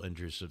special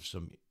interests of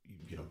some,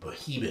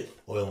 behemoth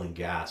oil and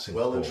gas and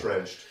well coal.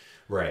 Entrenched.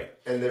 Right.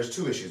 And there's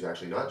 2 issues,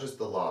 actually, not just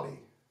the lobby.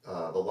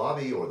 The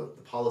lobby or the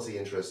policy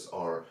interests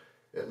are,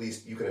 at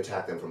least you can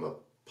attack them from a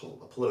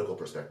political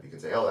perspective. You can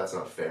say, oh, that's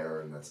not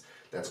fair, and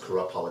that's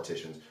corrupt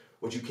politicians.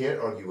 What you can't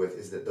argue with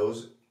is that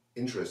those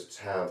interests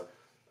have,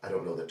 I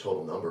don't know the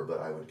total number, but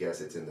I would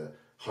guess it's in the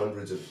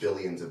hundreds of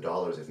billions of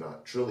dollars, if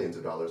not trillions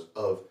of dollars,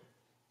 of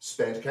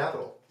spent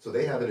capital. So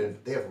they have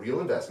real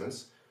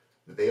investments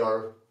that they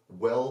are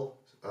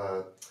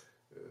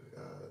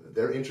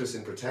their interests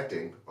in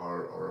protecting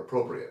are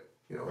appropriate.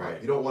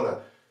 Right. You don't want to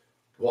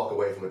walk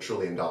away from $1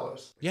 trillion.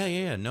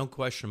 Yeah, no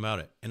question about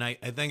it. And I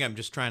think I'm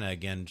just trying to,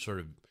 again, sort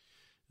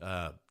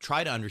of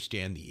try to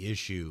understand the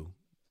issue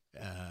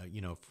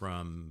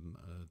from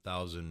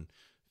 1,000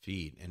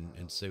 feet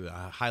and say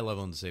a high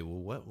level and say,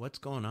 well, what's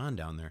going on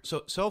down there?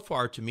 So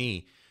far to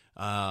me,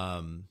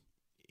 I'm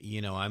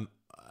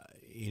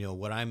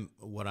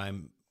what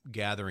I'm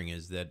gathering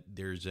is that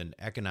there's an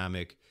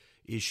economic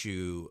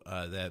issue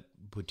that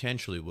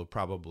potentially will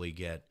probably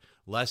get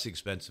less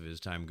expensive as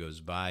time goes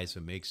by. So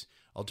it makes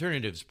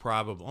alternatives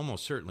probably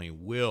almost certainly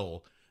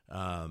will,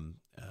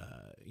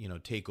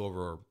 take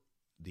over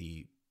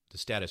the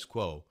status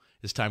quo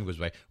as time goes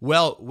by.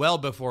 Well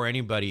before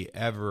anybody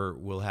ever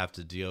will have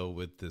to deal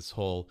with this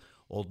whole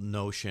old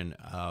notion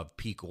of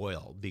peak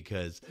oil,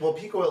 because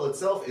peak oil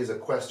itself is a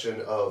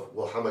question of,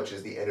 how much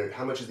is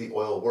the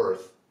oil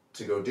worth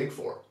to go dig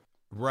for?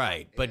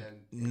 Right, but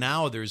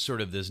now there's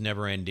sort of this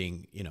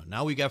never-ending,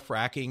 now we got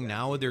fracking,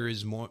 now there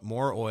is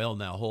more oil,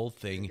 now whole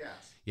thing. Gas.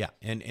 Yeah,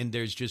 and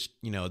there's just,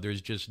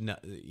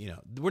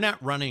 we're not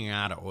running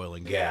out of oil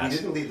and gas. We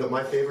didn't leave,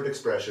 my favorite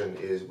expression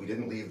is, we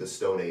didn't leave the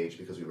Stone Age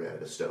because we ran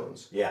out of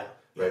stones. Yeah.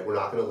 Right, we're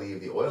not going to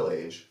leave the oil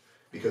age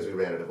because we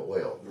ran out of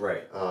oil.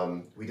 Right.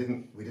 We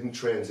didn't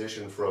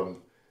transition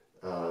from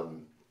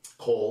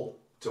coal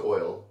to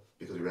oil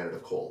because we ran out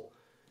of coal.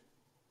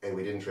 And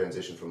we didn't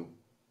transition from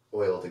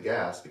oil to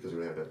gas because we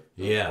ran out of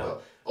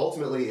oil.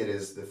 Ultimately, it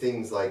is the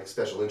things like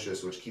special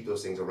interests which keep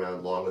those things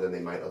around longer than they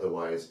might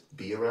otherwise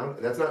be around.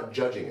 And that's not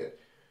judging it.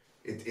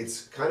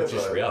 It's kind of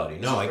just reality.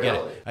 No,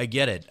 I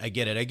get it.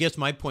 I guess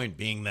my point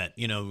being that,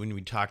 when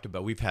we talked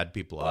about, we've had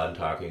people on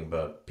talking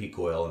about peak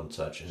oil and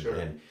such. And,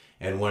 sure.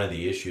 and one of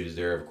the issues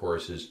there, of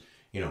course, is,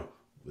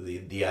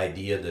 the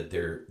idea that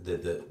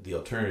the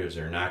alternatives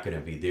are not going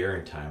to be there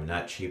in time,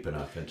 not cheap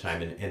enough in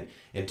time.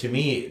 And to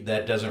me,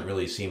 that doesn't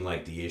really seem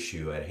like the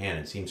issue at hand.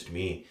 It seems to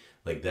me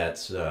like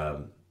that's,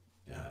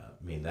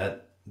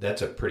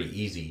 that's a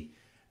pretty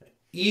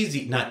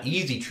not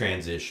easy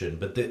transition,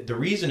 but the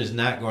reason is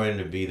not going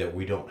to be that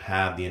we don't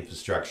have the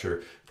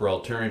infrastructure for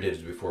alternatives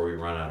before we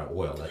run out of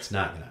oil. That's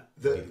not going to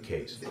be the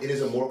case. It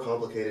is a more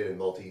complicated and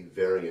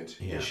multivariant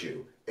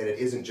issue. And it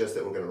isn't just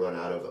that we're going to run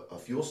out of a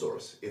fuel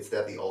source. It's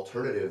that the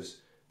alternatives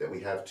that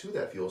we have to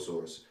that fuel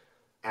source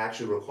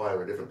actually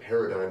require a different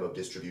paradigm of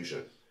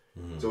distribution.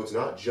 Mm-hmm. So it's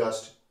not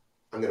just,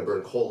 I'm going to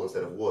burn coal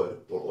instead of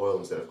wood or oil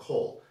instead of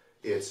coal.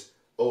 It's,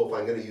 if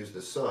I'm going to use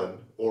the sun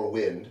or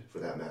wind, for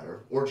that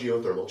matter, or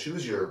geothermal,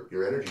 choose your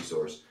energy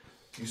source,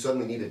 you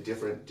suddenly need a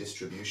different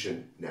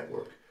distribution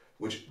network,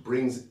 which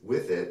brings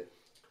with it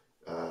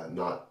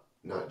not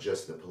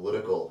just the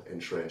political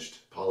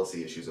entrenched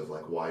policy issues of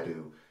like, why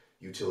do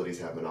utilities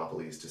have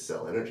monopolies to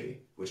sell energy,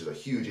 which is a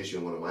huge issue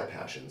and one of my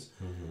passions,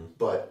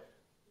 but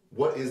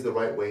what is the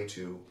right way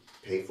to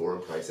pay for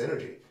and price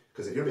energy?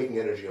 Because if you're making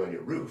energy on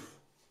your roof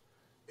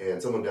and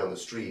someone down the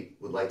street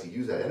would like to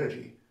use that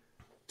energy,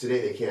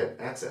 today they can't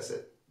access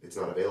it. It's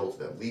not available to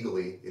them.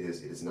 Legally, it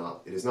is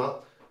not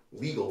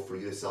legal for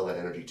you to sell that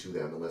energy to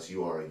them unless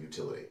you are a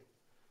utility.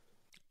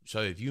 So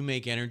if you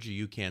make energy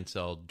you can't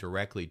sell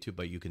directly to,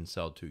 but you can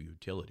sell to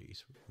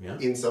utilities. Yeah.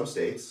 In some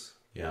states,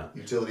 yeah,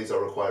 utilities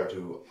are required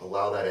to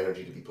allow that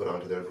energy to be put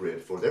onto their grid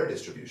for their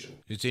distribution.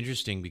 It's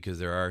interesting because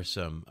there are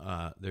some,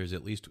 there's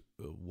at least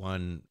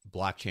one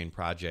blockchain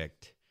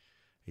project,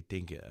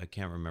 I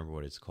can't remember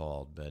what it's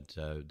called, but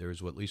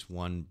there's at least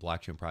one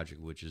blockchain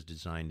project which is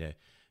designed to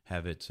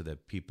have it so that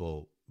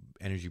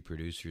energy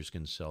producers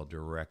can sell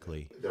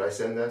directly. Did I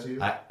send that to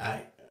you?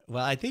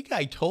 I think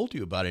I told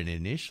you about it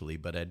initially,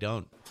 but I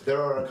don't.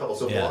 There are a couple.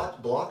 So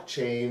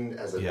blockchain,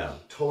 as a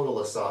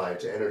total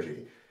aside to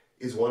energy,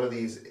 is one of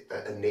these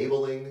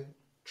enabling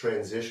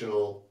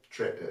transitional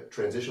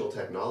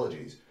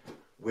technologies,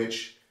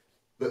 which,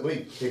 let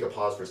me take a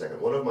pause for a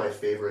second. One of my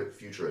favorite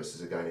futurists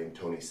is a guy named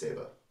Tony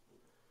Seba.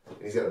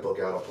 And he's got a book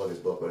out, I'll plug his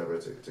book, whatever,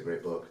 it's a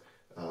great book.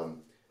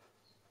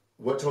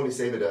 What Tony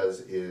Seba does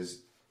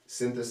is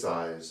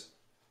synthesize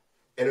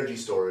energy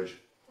storage,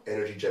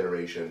 energy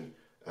generation,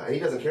 and he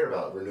doesn't care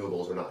about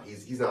renewables or not.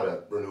 He's not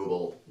a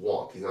renewable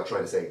wonk. He's not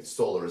trying to say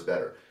solar is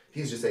better.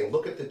 He's just saying,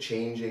 look at the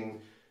changing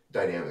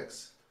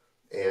dynamics.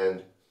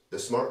 And the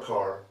smart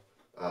car,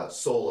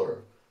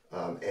 solar,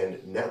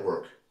 and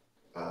network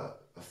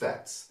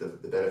effects, the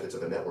benefits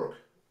of a network,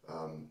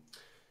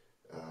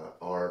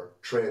 are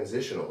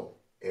transitional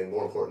and,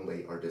 more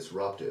importantly, are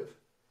disruptive.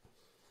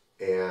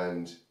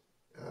 And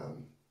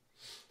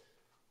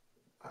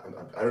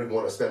I don't even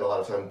want to spend a lot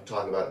of time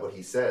talking about what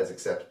he says,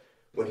 except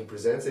when he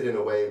presents it in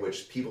a way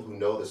which people who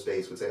know the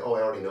space would say, oh,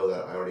 I already know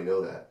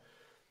that.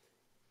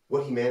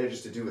 What he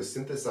manages to do is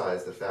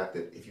synthesize the fact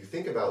that if you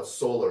think about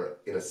solar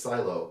in a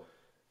silo,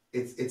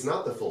 it's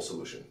not the full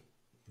solution.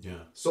 Yeah.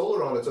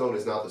 Solar on its own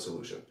is not the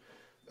solution.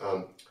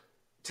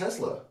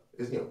 Tesla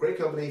is, great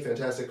company,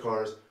 fantastic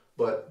cars,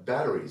 but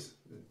batteries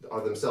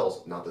are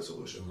themselves not the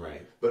solution.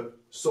 Right. But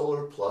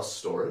solar plus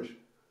storage,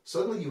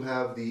 suddenly you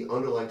have the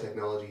underlying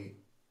technology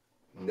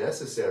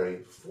necessary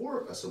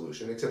for a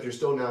solution, except you're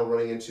still now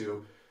running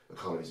into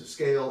economies of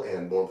scale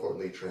and, more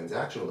importantly,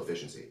 transactional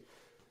efficiency.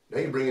 Now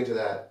you bring into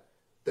that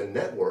the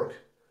network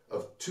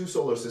of two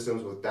solar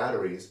systems with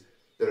batteries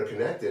that are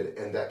connected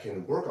and that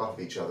can work off of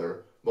each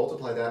other,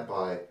 multiply that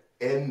by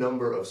N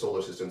number of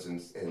solar systems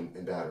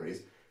and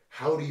batteries.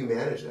 How do you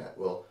manage that?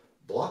 Well,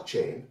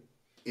 blockchain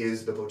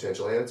is the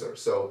potential answer.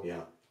 So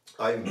Yeah.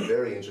 I'm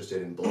very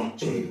interested in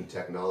blockchain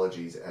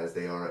technologies as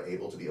they are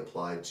able to be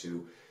applied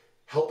to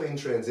helping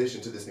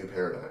transition to this new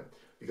paradigm.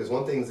 Because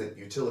one thing that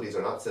utilities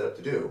are not set up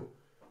to do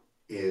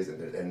is,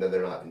 and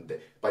they're not,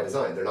 by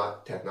design, they're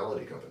not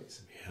technology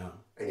companies. Yeah.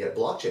 And yet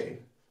blockchain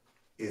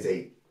is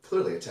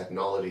clearly a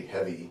technology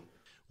heavy.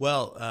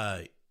 Well,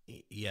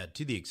 yeah,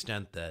 to the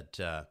extent that,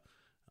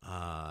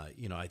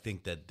 I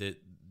think that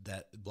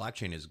that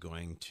blockchain is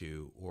going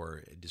to,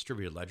 or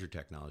distributed ledger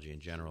technology in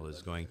general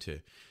is going to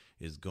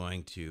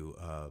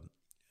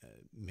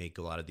make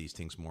a lot of these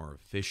things more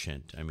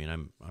efficient. I mean,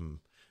 I'm a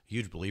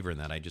huge believer in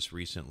that. I just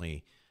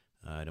recently,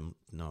 I don't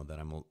know that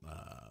I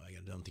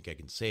don't think I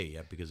can say it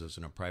yet because it was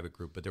in a private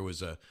group, but there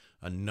was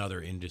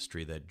another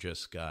industry that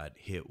just got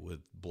hit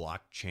with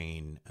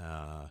blockchain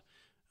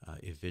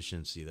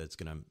efficiency that's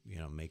going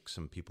to make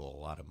some people a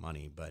lot of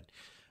money. But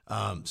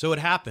so it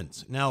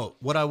happens. Now,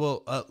 what I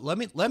will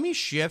let me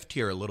shift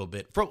here a little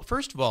bit.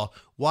 First of all,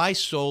 why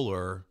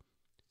solar?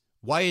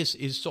 Why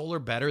is solar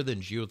better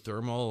than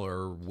geothermal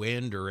or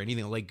wind or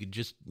anything, like,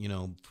 just,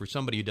 for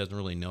somebody who doesn't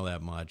really know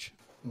that much?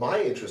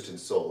 My interest in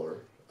solar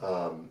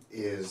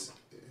is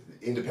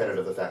independent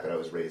of the fact that I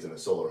was raised in a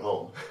solar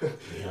home.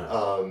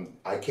 Yeah.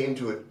 I came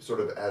to it sort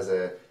of as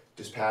a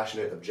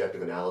dispassionate,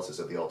 objective analysis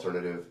of the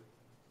alternative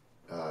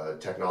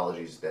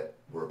technologies that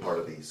were a part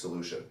of the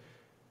solution.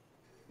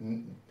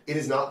 It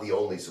is not the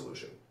only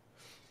solution.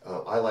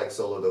 I like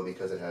solar, though,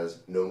 because it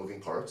has no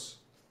moving parts,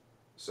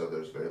 so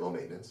there's very low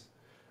maintenance.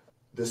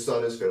 The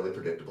sun is fairly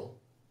predictable.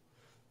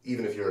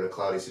 Even if you're in a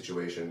cloudy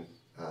situation,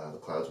 the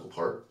clouds will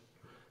part.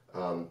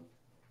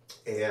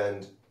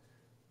 And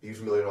are you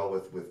familiar at all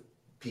with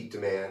peak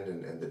demand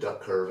and the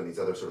duck curve and these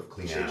other sort of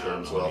cliche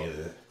terms? Well,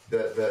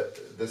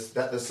 that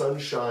the sun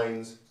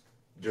shines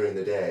during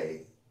the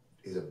day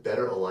is a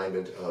better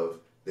alignment of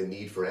the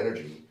need for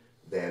energy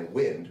than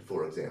wind,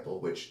 for example,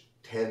 which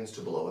tends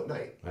to blow at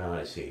night. Oh,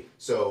 I see.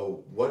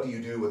 So what do you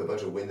do with a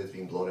bunch of wind that's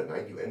being blown at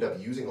night? You end up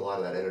using a lot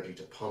of that energy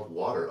to pump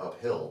water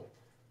uphill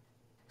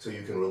so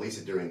you can release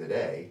it during the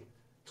day.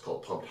 It's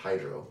called pumped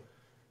hydro.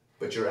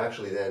 But you're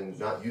actually then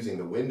not using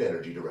the wind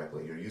energy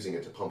directly. You're using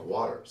it to pump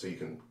water. So you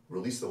can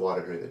release the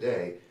water during the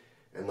day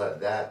and let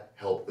that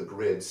help the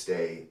grid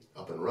stay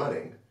up and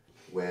running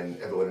when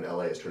everyone in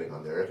LA is turning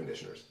on their air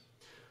conditioners.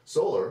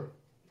 Solar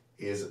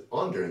is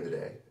on during the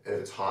day, and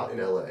if it's hot in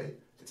LA,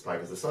 it's probably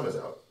because the sun is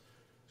out.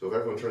 So if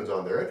everyone turns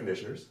on their air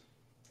conditioners,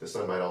 the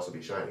sun might also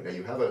be shining. Now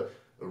you have a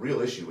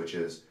real issue, which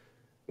is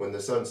when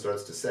the sun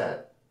starts to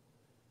set,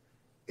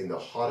 in the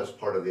hottest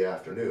part of the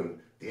afternoon,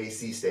 the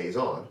AC stays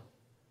on,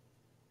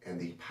 and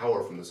the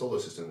power from the solar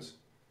systems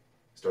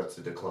starts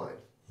to decline.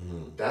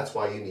 That's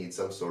why you need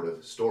some sort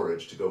of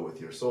storage to go with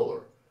your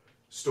solar.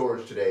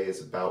 Storage today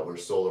is about where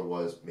solar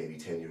was maybe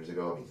 10 years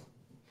ago. I mean,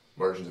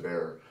 margins of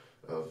error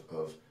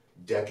of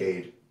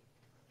decade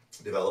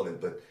development.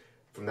 But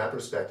from that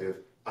perspective,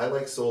 I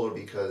like solar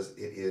because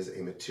it is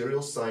a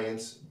material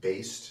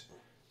science-based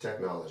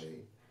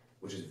technology,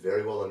 which is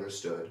very well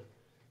understood.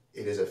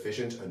 It is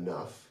efficient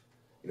enough.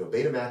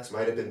 Betamax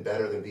might have been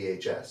better than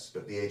VHS,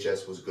 but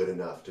VHS was good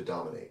enough to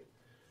dominate.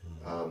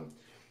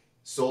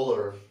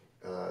 Solar,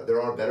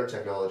 there are better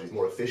technologies,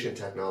 more efficient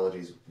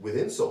technologies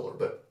within solar,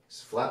 but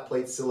flat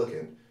plate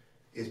silicon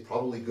is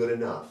probably good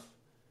enough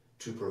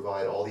to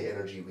provide all the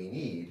energy we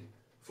need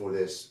for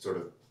this sort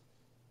of,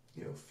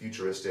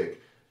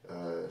 futuristic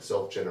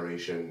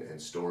self-generation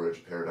and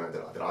storage paradigm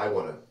that I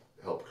want to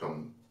help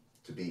come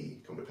to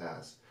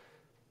pass.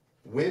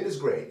 Wind is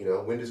great,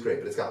 but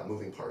it's got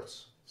moving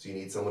parts. So you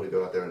need someone to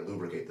go out there and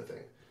lubricate the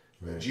thing.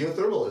 Right.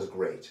 Geothermal is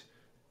great.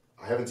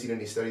 I haven't seen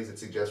any studies that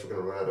suggest we're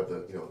going to run out of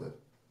the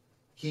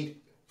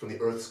heat from the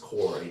Earth's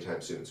core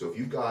anytime soon. So if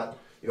you've got,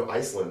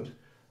 Iceland,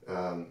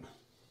 I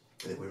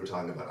think we were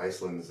talking about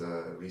Iceland's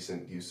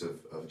recent use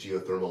of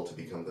geothermal to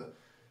become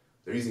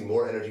they're using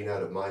more energy now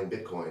to mine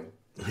Bitcoin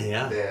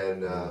than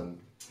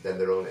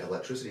their own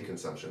electricity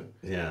consumption.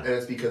 Yeah. And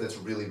it's because it's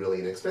really, really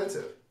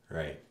inexpensive.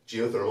 Right.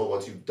 Geothermal,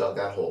 once you've dug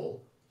that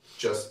hole,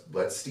 just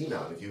let steam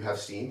out. If you have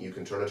steam, you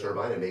can turn a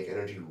turbine and make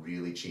energy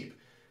really cheap.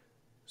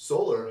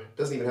 Solar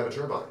doesn't even have a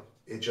turbine.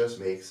 It just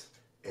makes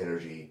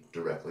energy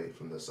directly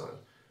from the sun.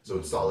 So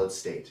it's solid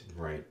state.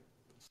 Right.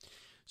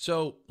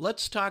 So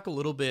let's talk a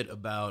little bit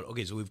about,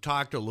 so we've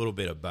talked a little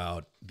bit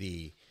about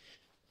the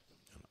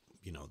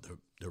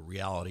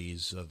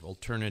realities of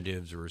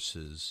alternatives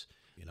versus,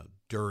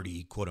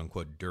 dirty, quote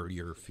unquote,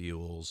 dirtier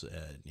fuels,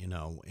 and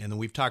then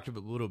we've talked a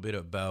little bit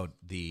about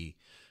the,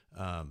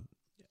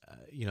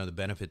 the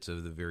benefits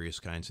of the various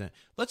kinds.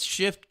 Let's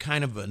shift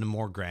kind of on a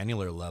more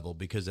granular level,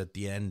 because at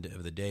the end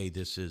of the day,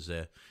 this is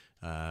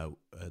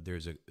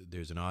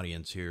there's an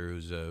audience here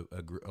who's a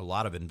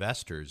lot of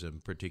investors,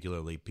 and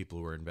particularly people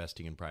who are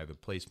investing in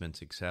private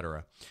placements, et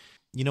cetera.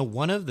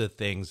 One of the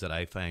things that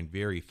I find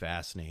very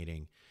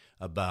fascinating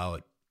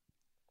about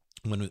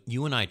when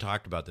you and I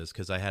talked about this,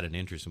 because I had an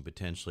interest in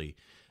potentially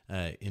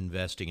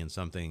investing in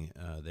something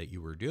that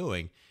you were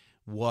doing,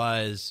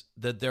 was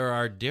that there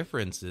are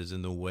differences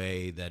in the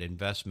way that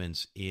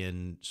investments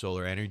in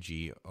solar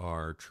energy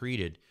are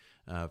treated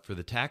for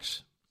the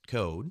tax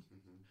code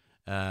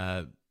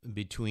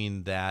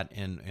between that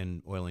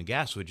and oil and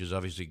gas, which is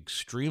obviously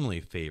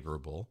extremely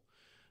favorable.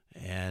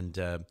 And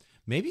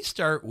maybe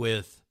start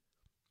with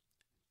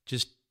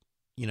just,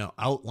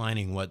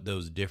 outlining what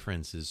those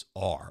differences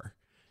are.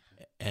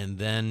 And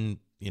then,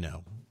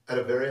 at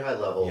a very high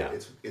level, Yeah.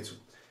 it's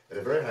at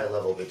a very high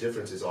level, the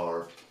differences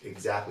are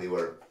exactly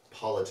where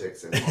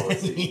politics and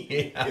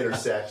policy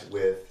intersect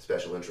with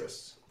special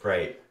interests.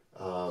 Right.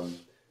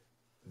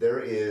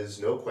 There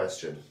is no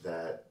question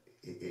that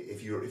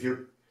if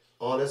you're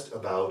honest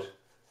about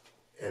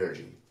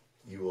energy,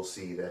 you will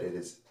see that it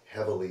is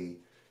heavily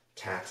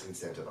tax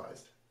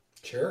incentivized,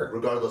 Sure.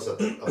 regardless of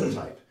the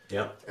type.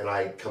 Yeah. And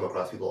I come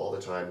across people all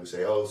the time who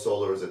say, "Oh,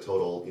 solar is a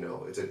total,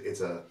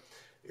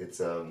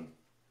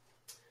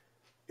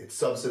 it's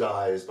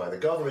subsidized by the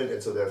government,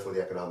 and so therefore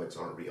the economics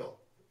aren't real."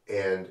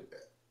 And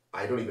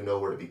I don't even know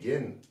where to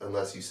begin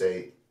unless you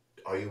say,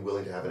 are you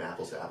willing to have an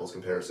apples to apples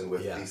comparison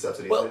with the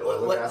subsidies in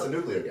oil and gas and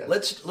nuclear gas?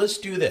 Let's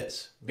do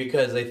this,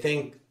 because I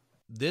think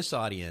this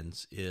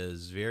audience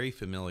is very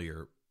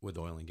familiar with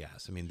oil and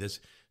gas. I mean,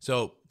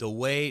 so the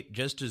way,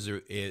 just as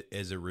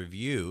a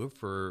review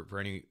for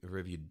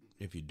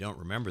if you don't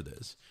remember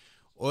this,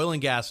 oil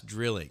and gas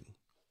drilling,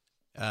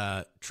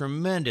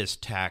 tremendous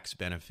tax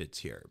benefits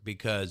here,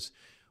 because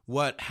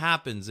what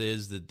happens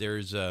is that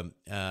there's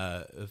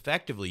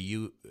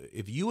effectively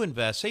if you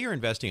invest, say you're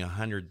investing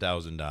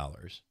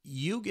 $100,000,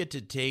 you get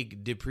to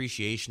take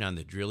depreciation on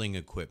the drilling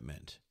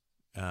equipment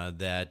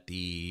that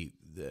the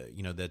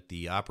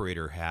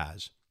operator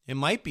has. It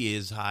might be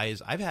as high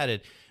as, I've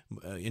had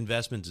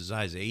investments as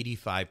high as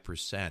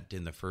 85%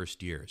 in the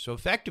first year. So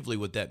effectively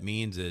what that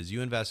means is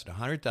you invested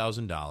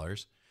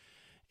 $100,000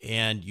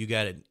 and you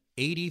got an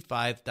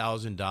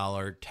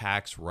 $85,000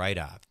 tax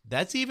write-off.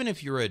 That's even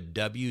if you're a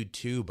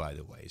W-2, by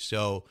the way.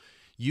 So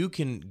you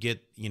can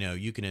get,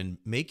 you can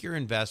make your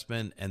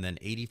investment, and then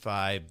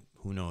 85,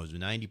 who knows,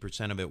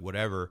 90% of it,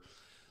 whatever,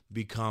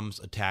 becomes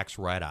a tax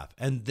write-off.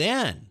 And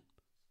then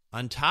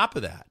on top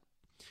of that,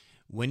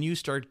 when you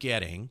start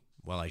getting,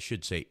 well, I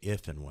should say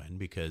if and when,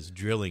 because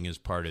drilling is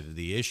part of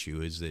the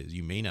issue, is that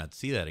you may not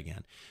see that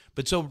again.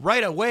 But so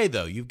right away,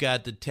 though, you've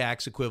got the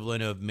tax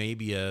equivalent of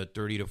maybe a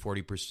 30 to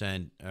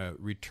 40%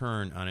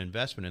 return on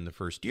investment in the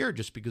first year,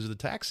 just because of the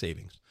tax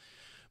savings.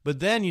 But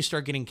then you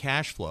start getting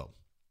cash flow.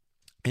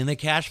 And the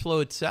cash flow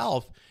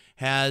itself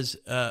has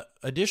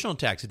additional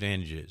tax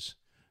advantages.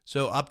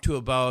 So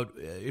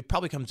it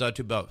probably comes out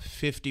to about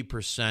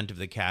 50% of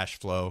the cash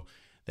flow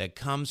that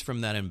comes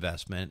from that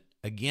investment,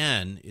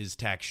 again, is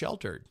tax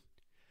sheltered.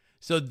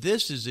 So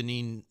this is an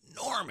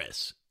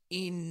enormous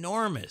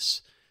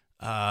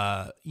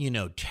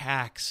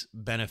tax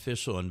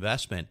beneficial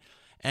investment.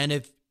 And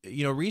if,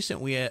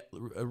 recently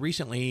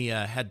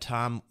had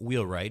Tom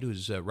Wheelwright,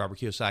 who's Robert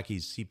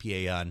Kiyosaki's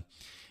CPA on,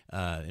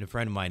 and a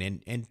friend of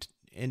mine,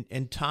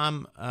 and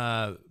Tom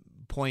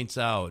points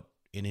out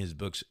in his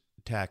books,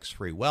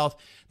 Tax-Free Wealth,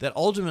 that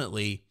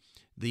ultimately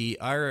the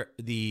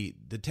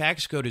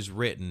tax code is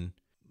written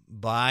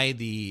by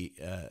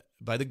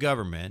the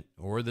government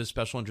or the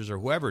special interest or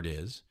whoever it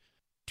is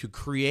to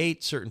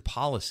create certain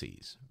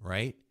policies,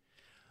 right?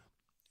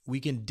 We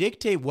can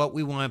dictate what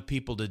we want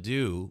people to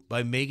do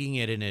by making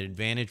it an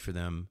advantage for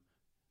them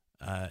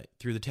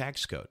through the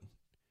tax code.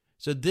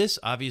 So this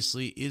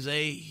obviously is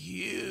a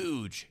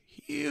huge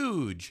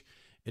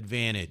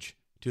advantage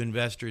to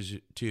investors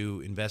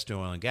to invest in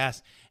oil and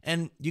gas.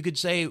 And you could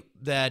say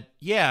that,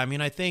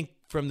 I think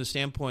from the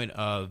standpoint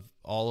of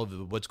all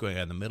of what's going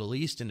on in the Middle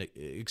East and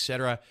et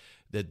cetera,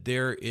 that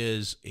there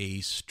is a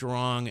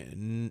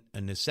strong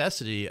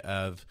necessity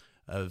of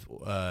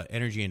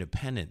energy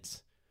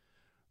independence.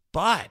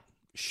 But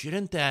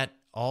shouldn't that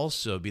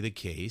also be the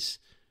case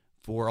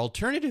for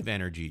alternative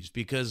energies?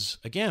 Because,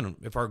 again,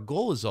 if our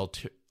goal is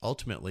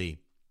ultimately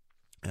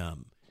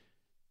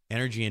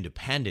energy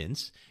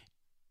independence,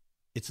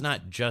 it's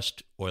not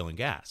just oil and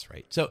gas,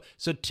 right? So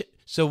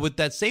with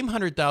that same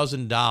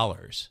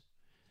 $100,000,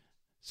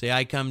 say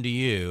I come to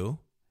you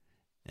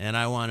and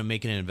I want to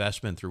make an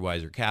investment through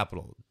Wiser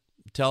Capital.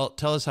 Tell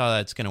us how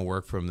that's going to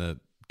work from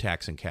the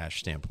tax and cash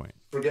standpoint.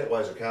 Forget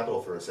Wiser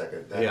Capital for a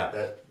second.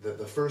 The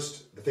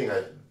thing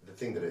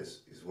that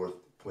is worth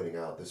pointing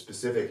out, the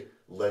specific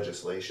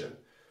legislation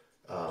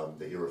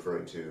that you're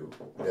referring to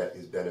that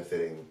is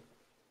benefiting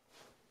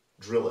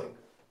drilling,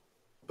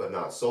 but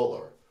not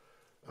solar,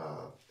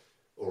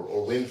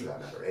 or wind for that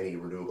matter, any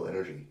renewable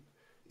energy,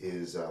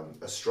 is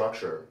a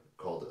structure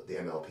called the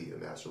MLP, the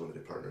Master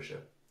Limited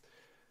Partnership.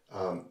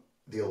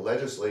 The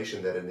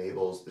legislation that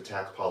enables the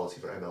tax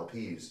policy for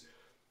MLPs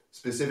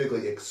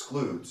specifically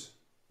excludes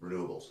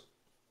renewables.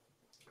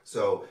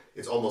 So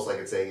it's almost like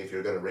it's saying, if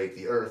you're going to rake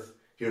the earth,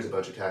 here's a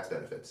bunch of tax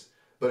benefits.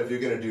 But if you're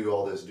going to do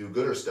all this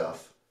do-gooder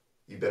stuff,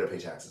 you better pay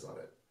taxes on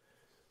it.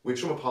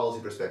 Which, from a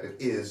policy perspective,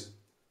 is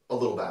a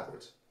little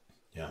backwards.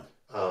 Yeah.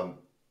 And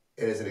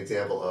as an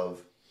example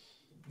of,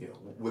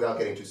 without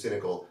getting too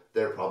cynical,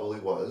 there probably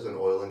was an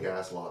oil and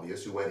gas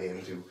lobbyist who went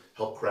in to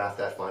help craft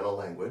that final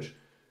language,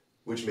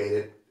 which made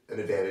it an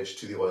advantage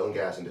to the oil and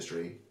gas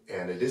industry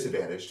and a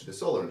disadvantage to the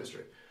solar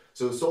industry.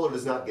 So solar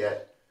does not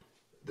get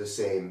the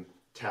same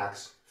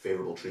tax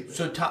favorable treatment.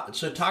 So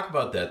talk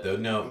about that though.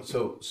 No,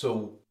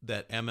 so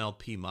that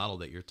MLP model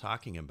that you're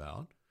talking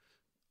about,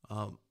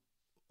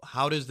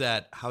 how does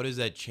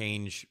that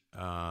change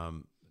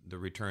the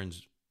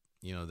returns,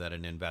 that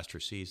an investor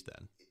sees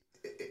then?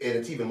 And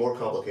it's even more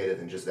complicated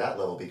than just that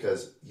level,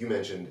 because you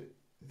mentioned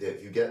that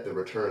if you get the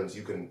returns,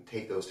 you can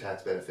take those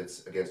tax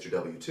benefits against your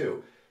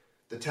W-2.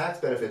 The tax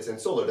benefits, and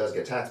solar does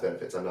get tax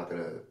benefits, I'm not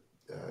going to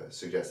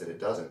suggest that it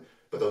doesn't,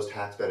 but those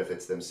tax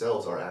benefits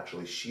themselves are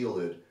actually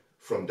shielded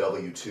from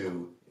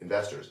W-2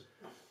 investors.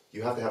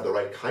 You have to have the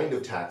right kind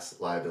of tax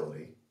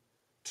liability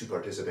to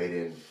participate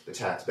in the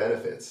tax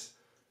benefits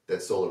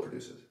that solar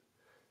produces.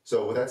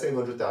 So with that same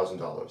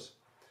 $100,000,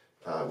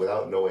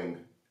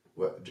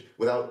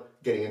 without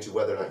getting into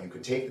whether or not you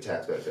can take the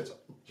tax benefits,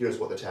 here's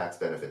what the tax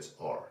benefits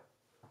are.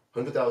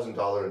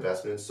 $100,000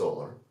 investment in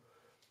solar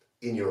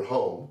in your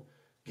home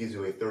gives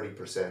you a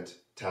 30%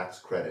 tax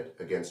credit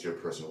against your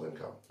personal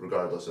income,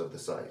 regardless of the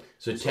site.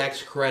 So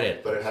tax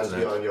credit. But it has to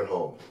be on your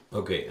home.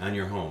 Okay, on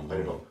your home. On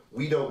your home.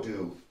 We don't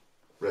do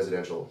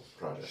residential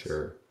projects.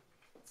 Sure.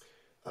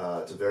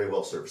 It's a very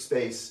well-served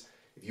space.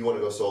 If you want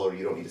to go solar,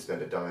 you don't need to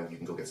spend a dime. You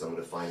can go get someone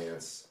to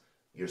finance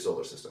your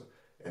solar system.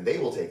 And they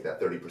will take that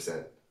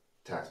 30%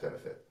 tax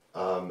benefit.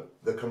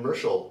 The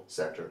commercial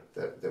sector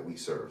that we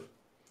serve,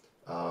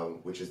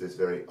 which is this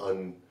very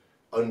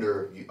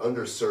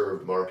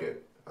underserved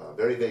market,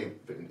 very,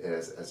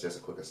 as just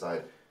a quick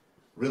aside,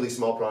 really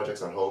small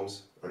projects on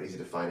homes are easy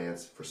to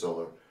finance for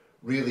solar.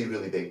 Really,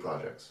 really big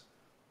projects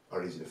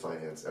are easy to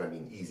finance, and I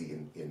mean easy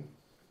in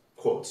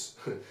quotes.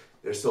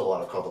 There's still a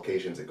lot of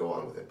complications that go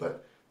on with it,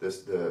 but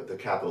the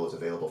capital is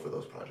available for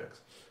those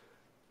projects.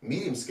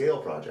 Medium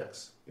scale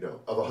projects,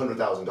 of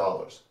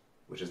 $100,000,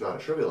 which is not a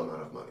trivial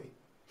amount of money,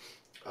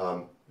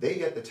 they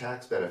get the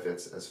tax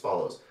benefits as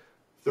follows.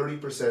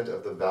 30%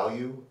 of the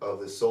value of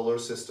the solar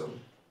system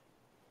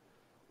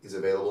is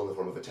available in the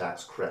form of a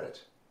tax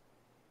credit.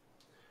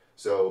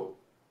 So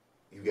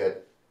you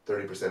get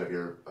 30% of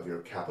your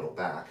capital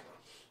back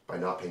by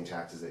not paying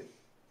taxes that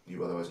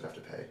you otherwise would have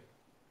to pay.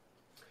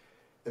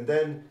 And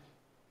then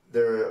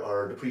there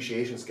are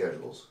depreciation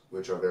schedules,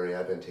 which are very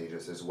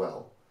advantageous as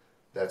well,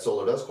 that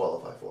solar does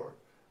qualify for.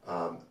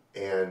 I'm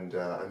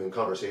in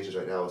conversations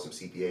right now with some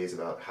CPAs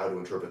about how to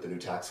interpret the new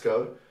tax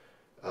code.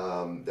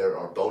 There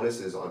are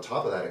bonuses on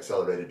top of that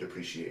accelerated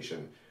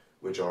depreciation,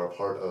 which are a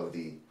part of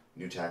the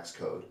new tax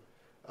code.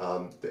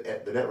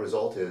 The net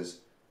result is,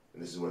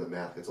 and this is where the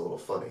math gets a little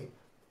funny,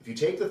 if you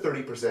take the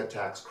 30%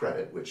 tax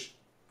credit, which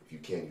if you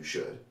can, you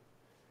should,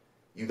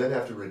 you then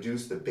have to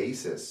reduce the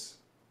basis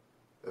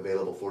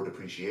available for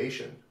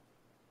depreciation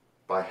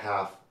by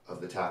half of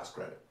the tax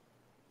credit.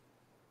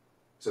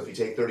 So if you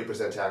take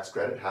 30% tax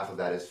credit, half of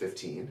that is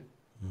 15,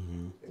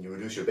 and you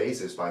reduce your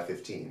basis by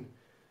 15.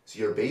 So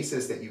your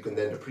basis that you can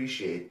then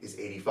depreciate is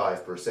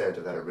 85%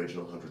 of that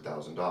original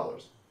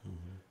 $100,000.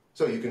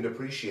 So you can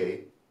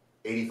depreciate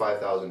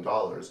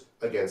 $85,000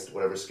 against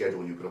whatever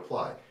schedule you can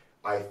apply.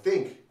 I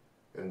think,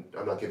 and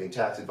I'm not giving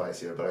tax advice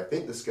here, but I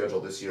think the schedule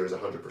this year is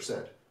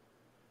 100%.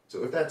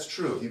 So if that's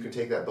true, if you can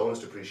take that bonus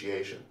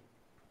depreciation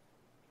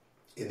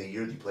in the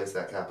year you place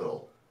that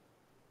capital,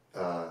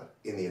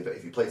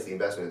 if you place the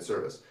investment in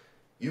service,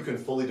 you can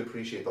fully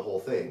depreciate the whole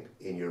thing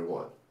in year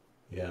one.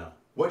 Yeah.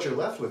 What you're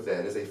left with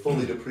then is a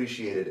fully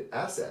depreciated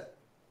asset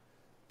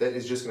that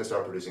is just going to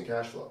start producing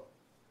cash flow.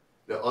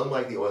 Now,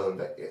 unlike the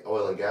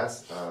oil and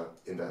gas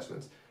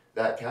investments,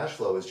 that cash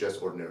flow is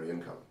just ordinary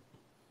income,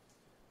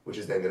 which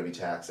is then going to be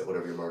taxed at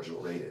whatever your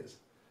marginal rate is.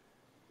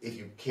 If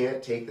you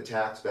can't take the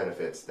tax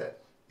benefits that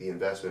the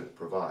investment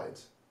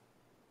provides,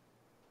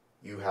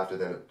 you have to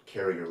then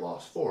carry your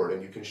loss forward,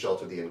 and you can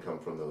shelter the income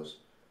from those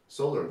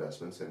solar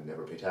investments and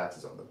never pay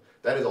taxes on them.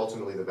 That is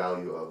ultimately the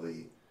value of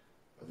the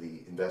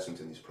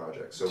investments in these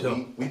projects.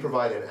 So we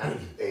provide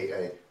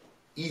a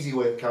easy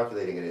way of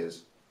calculating it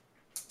is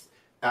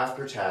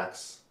after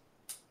tax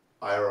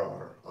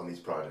IRR on these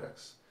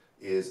projects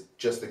is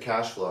just the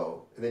cash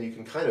flow, and then you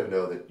can kind of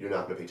know that you're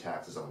not going to pay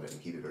taxes on it and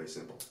keep it very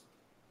simple.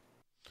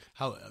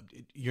 How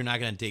you're not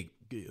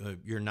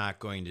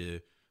going to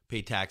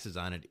pay taxes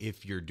on it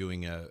if you're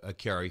doing a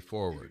carry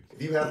forward.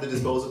 If you have the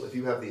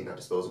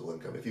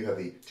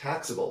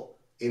taxable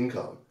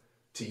income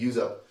to use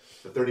up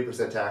the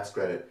 30% tax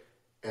credit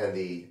and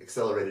the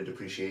accelerated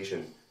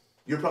depreciation,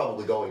 you're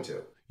probably going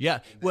to. Yeah,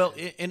 well,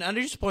 and I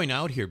just point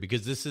out here,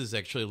 because this is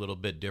actually a little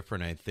bit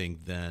different, I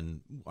think,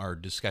 than our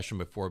discussion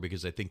before,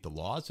 because I think the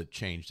laws have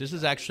changed. This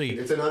is actually...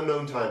 It's an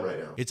unknown time right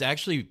now. It's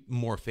actually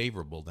more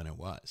favorable than it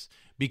was.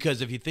 Because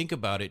if you think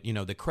about it,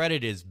 the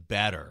credit is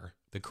better.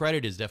 The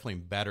credit is definitely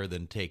better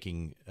than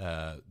taking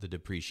the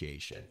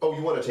depreciation. Oh,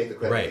 you want to take the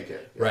credit? Right, you can.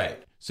 Yeah.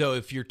 Right. So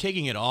if you're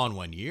taking it all in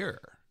 1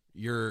 year,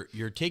 you're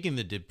taking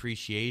the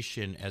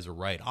depreciation as a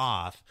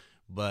write-off,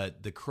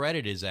 but the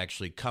credit is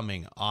actually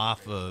coming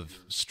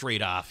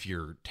straight off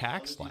your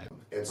tax line.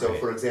 And so,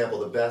 for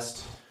example, the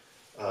best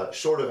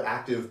short of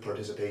active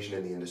participation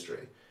in the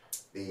industry,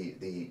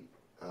 the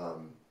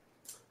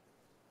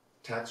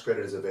tax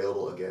credit is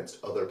available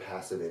against other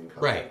passive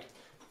income. Right.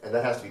 And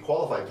that has to be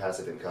qualifying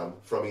passive income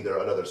from either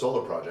another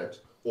solar project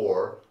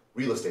or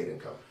real estate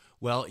income.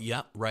 Well,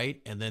 yeah, right.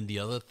 And then the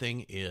other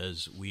thing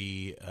is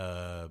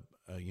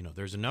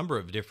there's a number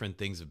of different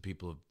things that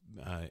people,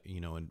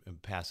 in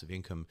passive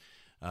income.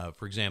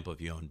 For example,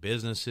 if you own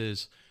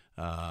businesses,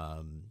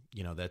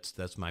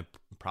 that's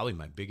probably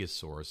my biggest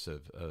source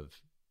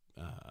of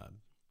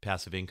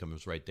passive income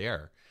is right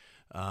there.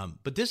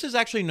 But this is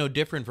actually no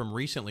different from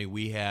recently.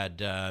 We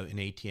had an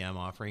ATM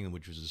offering,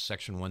 which was a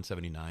Section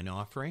 179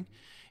 offering,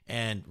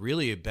 and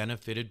really it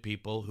benefited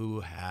people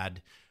who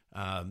had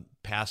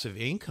passive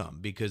income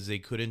because they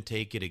couldn't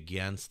take it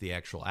against the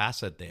actual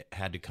asset that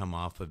had to come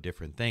off of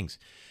different things.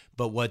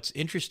 But what's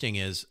interesting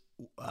is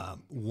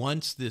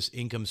once this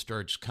income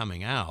starts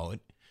coming out,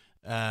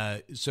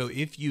 so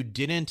if you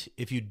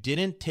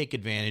didn't take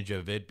advantage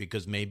of it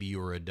because maybe you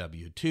were a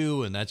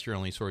W-2 and that's your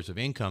only source of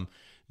income,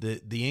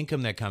 the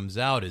income that comes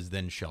out is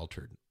then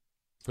sheltered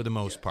for the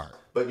most part.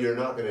 But you're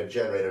not going to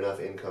generate enough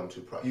income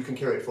to you can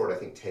carry it forward, I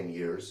think, 10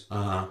 years.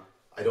 Uh-huh.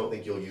 I don't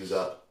think you'll use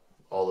up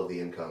all of the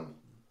income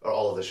or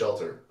all of the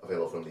shelter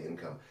available from the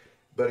income.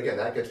 But again,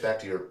 that gets back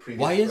to your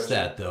previous Why question. is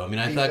that though? I mean,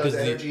 I thought because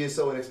energy is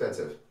so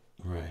inexpensive.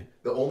 Right.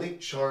 The only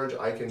charge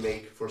I can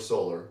make for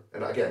solar,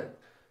 and again,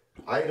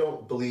 I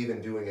don't believe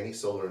in doing any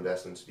solar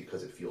investments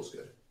because it feels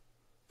good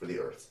for the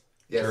earth.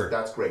 Yes, Sure.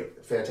 That's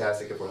great.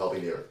 Fantastic if we're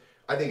helping the earth.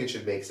 I think it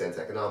should make sense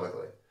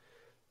economically.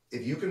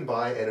 If you can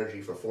buy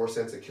energy for 4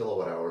 cents a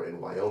kilowatt hour in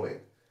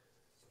Wyoming,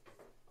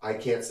 I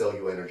can't sell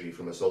you energy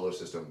from a solar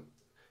system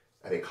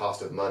at a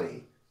cost of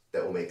money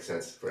that will make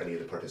sense for any of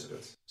the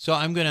participants. So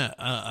I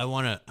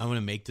want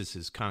to make this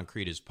as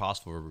concrete as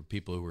possible for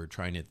people who are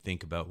trying to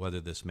think about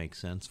whether this makes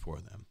sense for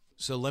them.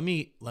 So let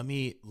me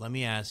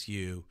ask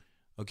you.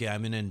 Okay,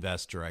 I'm an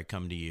investor. I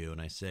come to you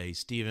and I say,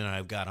 Stephen,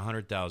 I've got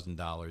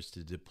 $100,000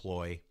 to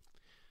deploy,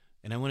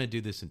 and I want to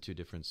do this in two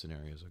different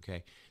scenarios.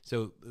 Okay,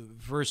 so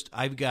first,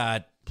 I've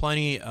got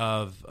plenty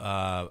of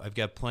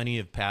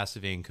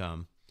passive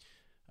income.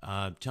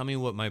 Tell me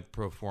what my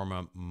pro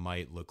forma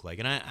might look like,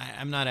 and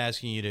I'm not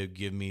asking you to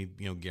give me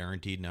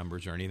guaranteed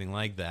numbers or anything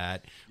like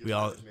that.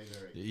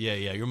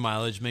 Your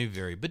mileage may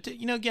vary, but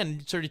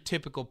again, sort of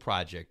typical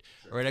project.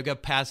 Sure. All right, I've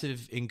got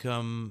passive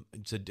income.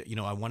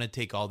 I want to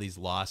take all these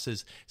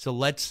losses. So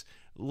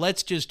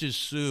let's just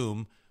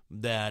assume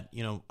that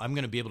I'm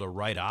going to be able to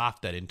write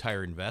off that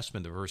entire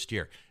investment the first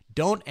year.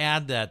 Don't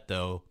add that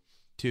though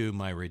to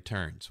my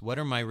returns. What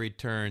are my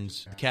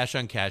returns, cash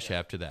on cash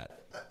after that?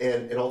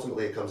 And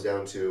ultimately, it comes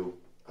down to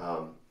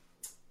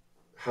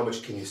how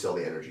much can you sell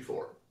the energy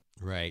for?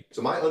 Right.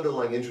 So my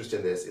underlying interest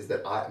in this is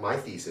that my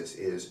thesis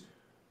is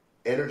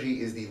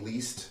energy is the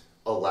least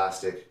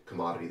elastic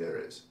commodity there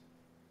is.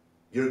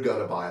 You're going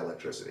to buy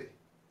electricity.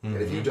 Mm-hmm.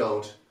 And if you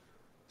don't,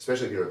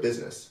 especially if you're a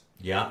business,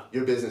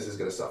 your business is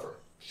going to suffer.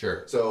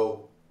 Sure.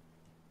 So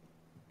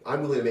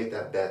I'm willing to make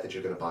that bet that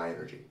you're going to buy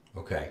energy.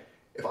 Okay.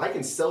 If I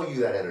can sell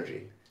you that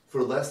energy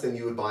for less than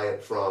you would buy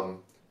it from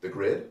the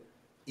grid,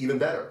 even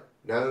better.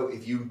 Now,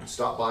 if you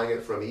stop buying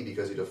it from me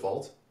because you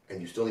default and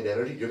you still need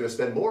energy, you're going to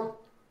spend more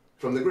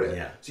from the grid.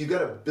 Yeah. So you've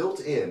got a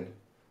built-in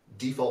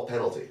default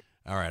penalty.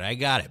 All right, I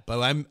got it.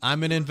 But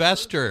I'm an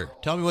investor.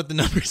 Tell me what the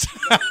numbers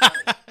are.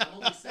 I'm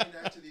only saying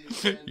that to the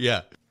extent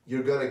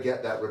you're going to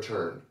get that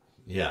return.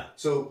 Yeah.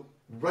 So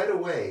right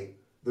away,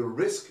 the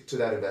risk to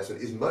that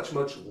investment is much,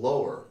 much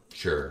lower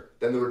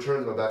than the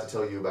return I'm about to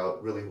tell you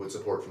about really would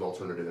support from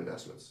alternative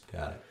investments.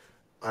 Got it.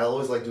 I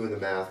always like doing the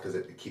math because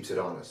it keeps it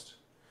honest.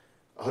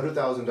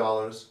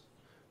 $100,000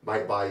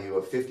 might buy you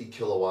a 50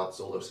 kilowatt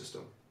solar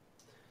system.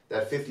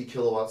 That 50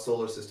 kilowatt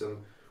solar system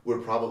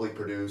would probably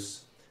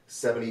produce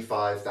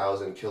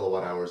 75,000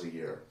 kilowatt hours a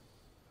year.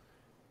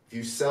 If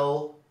you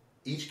sell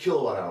each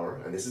kilowatt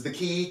hour, and this is the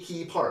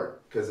key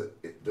part, because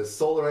the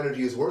solar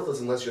energy is worthless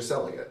unless you're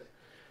selling it.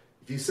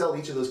 If you sell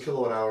each of those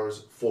kilowatt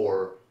hours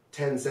for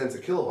 10 cents a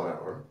kilowatt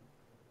hour,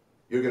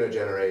 you're going to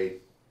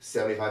generate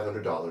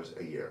 $7,500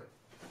 a year.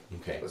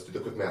 Okay. Let's do the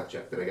quick math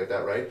check. Did I get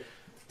that right?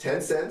 10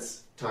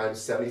 cents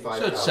times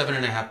 75,000. So it's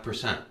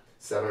 7.5%.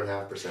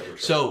 7.5%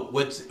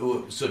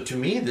 return. So to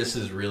me, this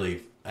is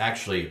really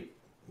actually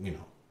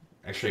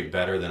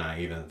better than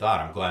I even thought.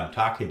 I'm glad I'm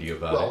talking to you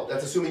about it. Well,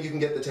 that's assuming you can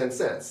get the 10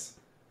 cents.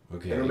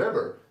 Okay. And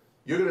remember,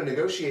 you're going to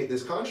negotiate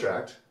this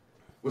contract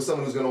with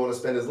someone who's going to want to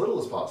spend as little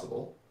as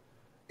possible.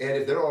 And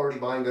if they're already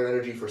buying their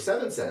energy for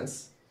 7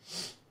 cents,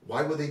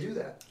 why would they do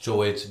that?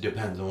 So it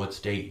depends on what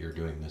state you're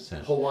doing this in.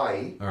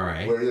 Hawaii, all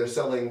right, where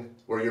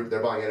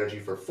they're buying energy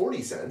for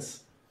 40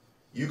 cents.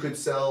 You could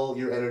sell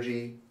your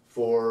energy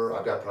for,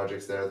 I've got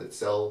projects there that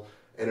sell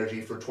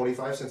energy for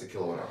 25 cents a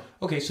kilowatt hour.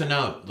 Okay, so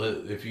now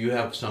if you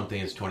have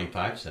something that's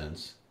 25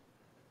 cents,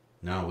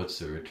 now what's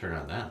the return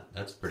on that?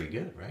 That's pretty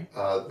good, right?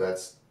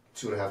 That's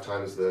 2.5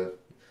 times the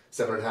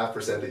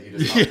 7.5% that you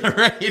just talked about.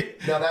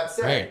 Right. Now that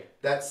said,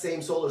 that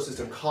same solar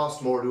system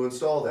costs more to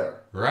install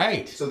there.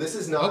 Right. So this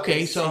is not...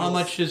 Okay, so how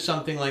much does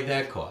something like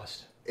that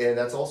cost? And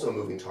that's also a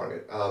moving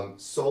target.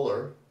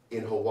 Solar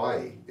in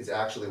Hawaii is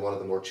actually one of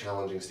the more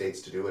challenging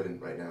states to do it in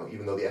right now,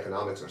 even though the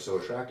economics are so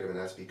attractive, and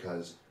that's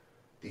because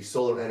the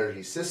solar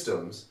energy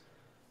systems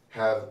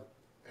have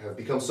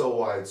become so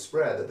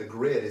widespread that the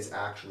grid is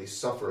actually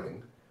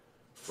suffering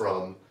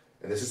from,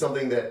 and this is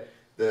something that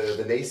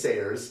the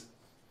naysayers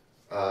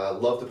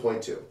love to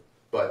point to,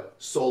 but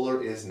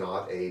solar is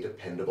not a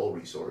dependable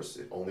resource.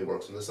 It only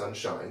works when the sun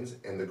shines,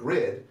 and the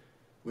grid,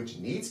 which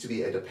needs to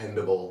be a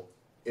dependable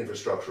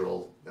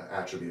infrastructural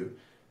attribute,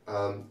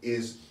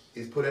 is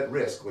put at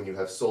risk when you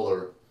have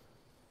solar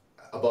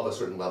above a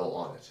certain level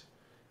on it.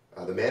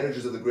 The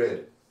managers of the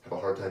grid have a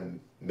hard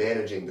time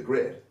managing the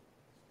grid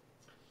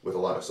with a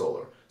lot of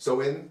solar. So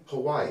in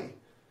Hawaii,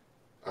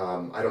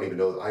 I don't even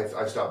know,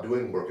 I've stopped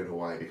doing work in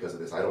Hawaii because of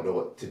this. I don't know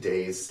what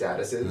today's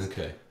status is.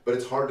 Okay. But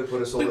it's hard to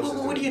put a solar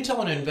system. What do you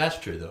tell an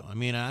investor, though? I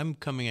mean, I'm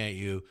coming at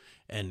you,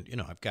 and,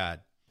 I've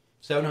got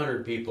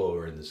 700 people who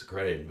are in this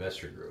accredited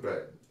investor group.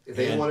 Right. If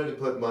they wanted to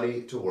put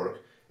money to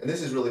work, and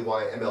this is really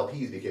why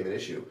MLPs became an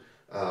issue.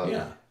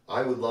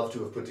 I would love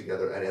to have put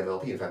together an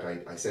MLP. In fact,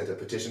 I sent a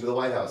petition to the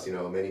White House,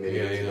 many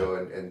years ago,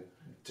 and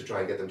to try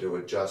and get them to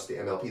adjust the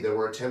MLP. There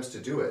were attempts to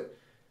do it.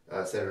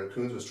 Senator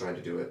Coons was trying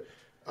to do it.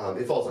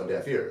 It falls on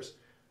deaf ears.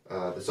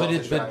 But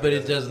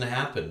it doesn't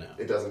happen now.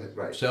 It doesn't,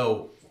 right.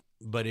 So,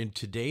 but in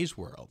today's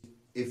world,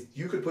 if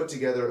you could put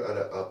together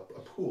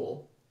a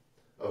pool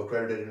of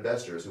accredited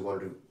investors who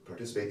wanted to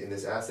participate in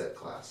this asset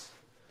class,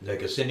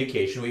 like a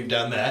syndication, we've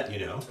done that, A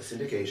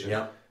syndication.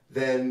 Yeah.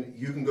 Then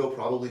you can go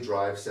probably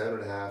drive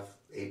 7.5%,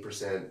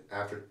 8%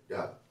 after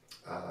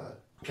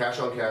cash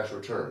on cash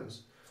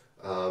returns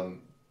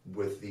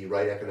with the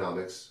right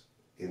economics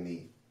in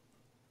the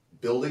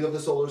building of the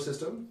solar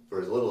system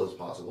for as little as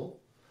possible,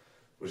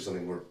 which is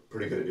something we're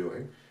pretty good at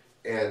doing,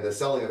 and the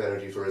selling of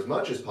energy for as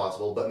much as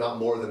possible, but not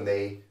more than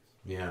they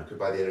could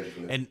buy the energy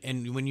from them.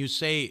 And when you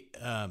say,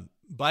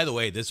 by the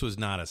way, this was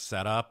not a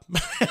setup.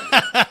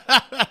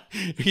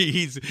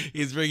 He's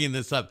bringing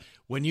this up.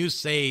 When you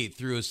say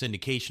through a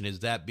syndication, is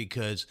that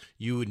because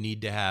you would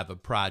need to have a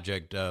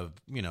project of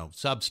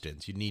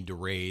substance? You need to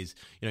raise,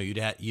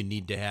 you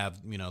need to have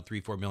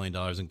 $3-4 million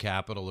in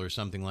capital or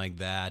something like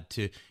that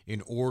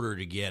in order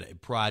to get a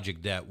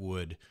project that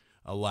would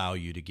allow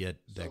you to get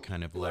that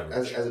kind of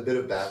leverage. As a bit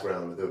of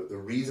background, the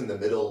reason the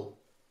middle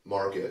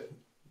market,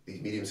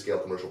 these medium scale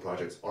commercial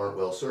projects aren't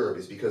well served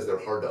is because they're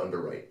hard to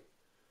underwrite.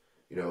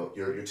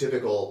 Your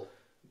typical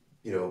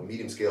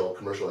medium scale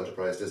commercial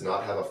enterprise does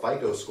not have a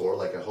FICO score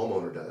like a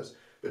homeowner does,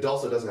 but it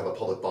also doesn't have a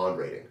public bond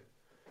rating.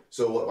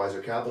 So what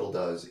Wiser Capital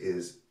does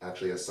is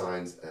actually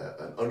assigns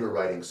an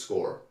underwriting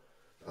score,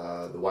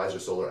 the Wiser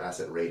Solar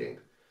Asset Rating.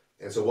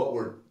 And so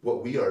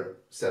what we are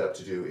set up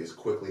to do is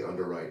quickly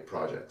underwrite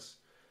projects.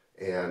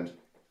 And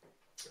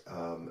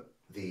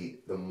the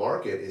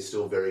market is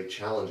still very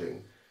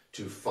challenging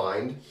to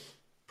find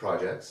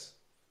projects.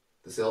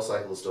 The sales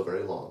cycle is still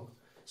very long.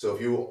 So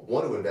if you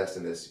want to invest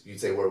in this, you'd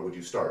say, where would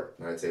you start?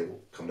 And I'd say, well,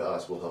 come to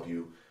us. We'll help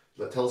you.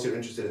 Tell us you're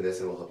interested in this,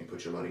 and we'll help you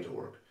put your money to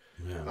work.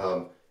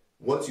 Yeah.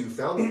 Once you've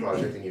found the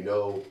project and you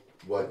know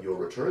what your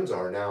returns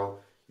are, now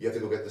you have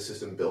to go get the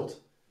system built.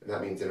 And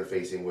that means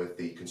interfacing with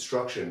the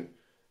construction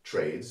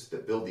trades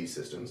that build these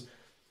systems.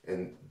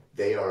 And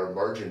they are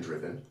margin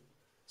driven.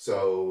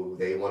 So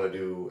they want to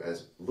do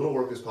as little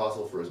work as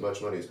possible for as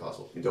much money as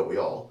possible. I mean, don't we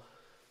all?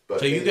 But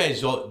so you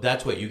guys,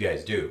 that's what you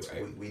guys do,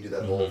 right? We do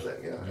that whole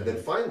thing, yeah. Mm-hmm. And then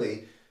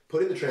finally,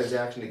 putting the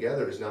transaction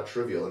together is not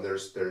trivial. And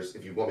there's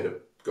if you want me to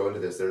go into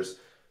this, there's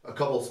a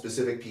couple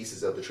specific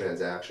pieces of the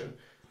transaction.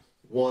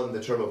 One,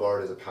 the term of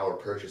art is a power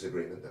purchase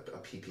agreement, a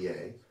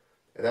PPA.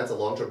 And that's a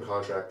long-term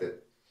contract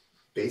that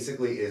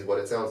basically is what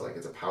it sounds like.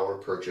 It's a power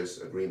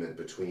purchase agreement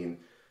between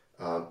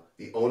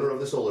the owner of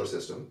the solar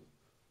system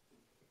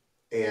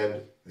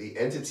and the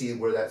entity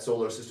where that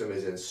solar system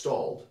is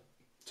installed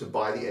to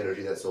buy the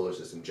energy that solar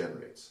system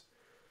generates.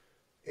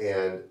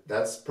 And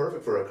that's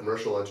perfect for a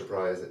commercial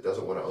enterprise that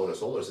doesn't want to own a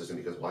solar system,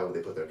 because why would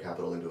they put their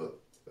capital into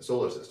a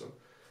solar system?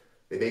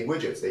 They make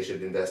widgets. They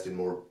should invest in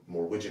more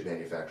widget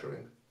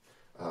manufacturing.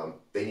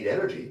 They need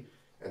energy,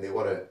 and they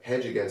want to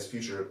hedge against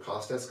future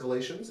cost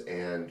escalations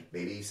and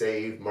maybe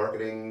save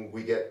marketing.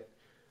 We get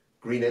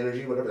green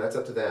energy, whatever, that's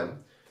up to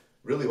them.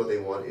 Really what they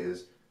want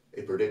is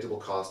a predictable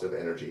cost of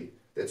energy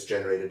that's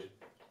generated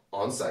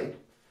on site.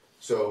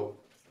 So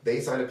they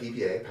sign a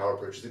PPA, power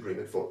purchase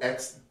agreement, for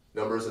X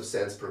numbers of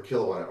cents per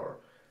kilowatt hour.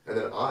 And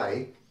then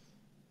I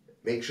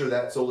make sure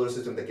that solar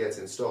system that gets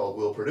installed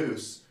will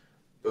produce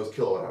those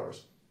kilowatt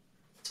hours.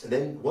 And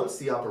then once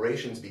the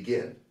operations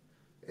begin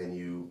and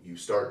you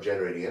start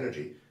generating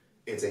energy,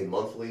 it's a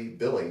monthly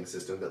billing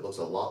system that looks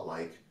a lot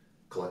like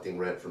collecting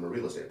rent from a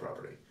real estate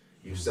property.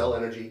 You sell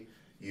energy,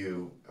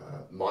 you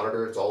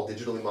monitor, it's all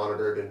digitally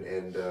monitored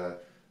and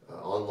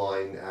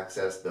online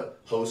access. The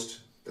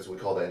host, that's what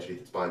we call the entity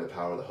that's buying the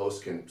power, the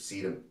host can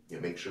see to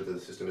make sure that the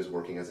system is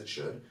working as it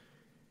should.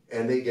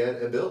 And they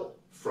get a bill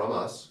from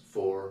us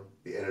for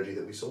the energy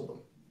that we sold them.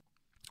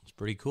 It's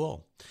pretty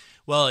cool.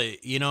 Well,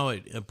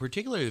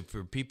 particularly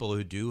for people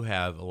who do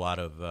have a lot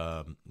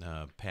of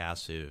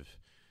passive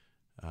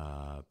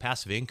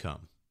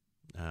income,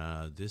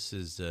 This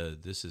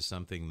is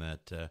something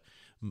that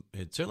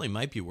it certainly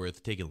might be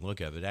worth taking a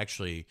look at. It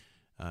actually,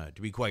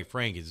 to be quite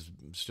frank,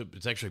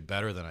 it's actually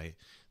better than I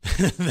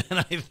than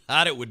I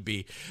thought it would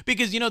be.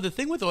 Because the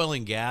thing with oil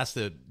and gas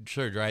that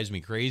sort of drives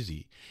me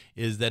crazy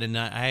is that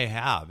I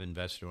have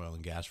invested in oil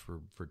and gas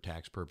for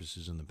tax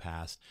purposes in the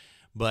past,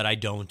 but I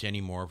don't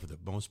anymore for the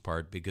most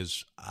part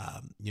because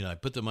I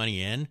put the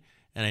money in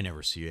and I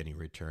never see any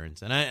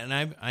returns. And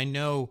I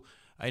know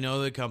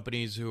the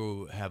companies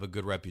who have a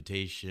good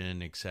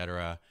reputation, et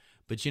cetera.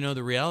 But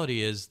the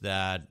reality is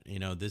that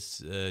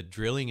this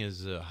drilling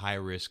is a high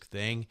risk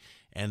thing,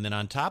 and then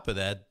on top of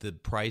that, the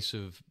price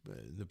of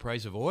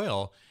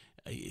oil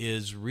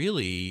is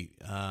really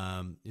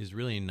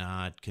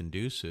not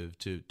conducive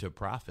to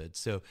profit.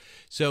 So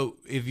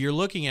if you're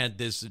looking at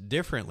this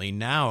differently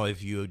now,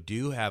 if you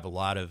do have a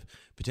lot of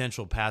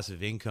potential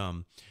passive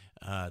income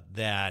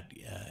that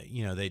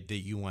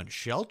you want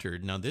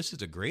sheltered, now this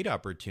is a great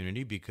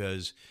opportunity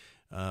because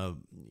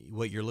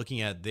what you're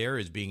looking at there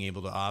is being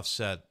able to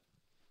offset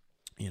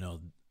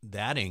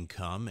that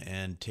income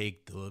and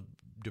take the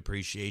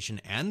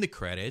depreciation and the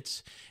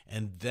credits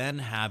and then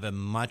have a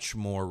much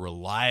more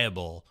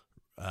reliable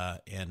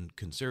and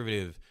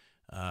conservative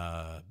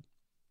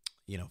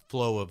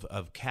flow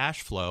of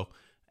cash flow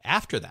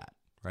after that,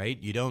 right?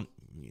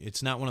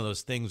 It's not one of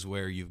those things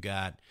where you've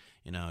got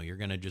you're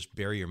going to just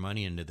bury your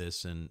money into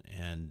this and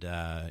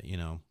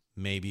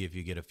maybe if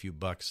you get a few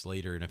bucks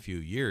later in a few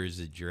years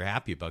that you're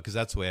happy about, because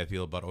that's the way I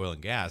feel about oil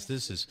and gas.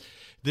 This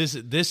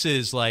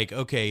is like,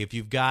 okay, if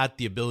you've got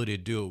the ability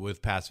to do it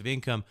with passive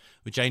income,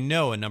 which I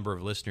know a number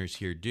of listeners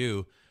here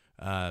do,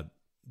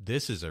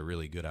 this is a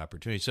really good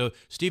opportunity. So,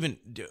 Stephen,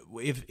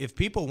 if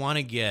people want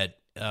to get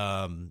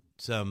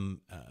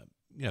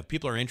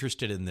people are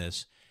interested in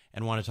this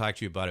and want to talk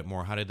to you about it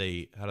more, how do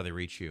they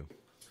reach you?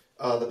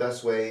 The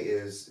best way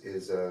is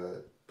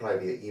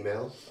probably via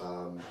email,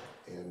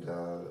 and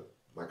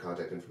my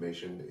contact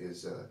information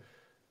is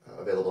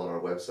available on our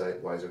website,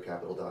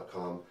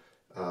 wisercapital.com.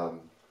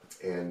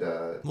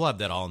 We'll have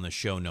that all in the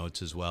show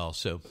notes as well.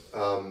 So,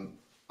 to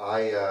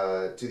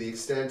the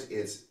extent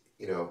it's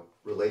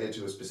related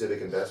to a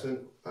specific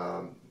investment,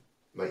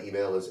 my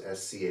email is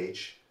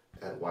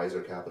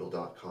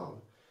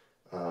sch@wisercapital.com.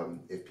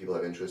 If people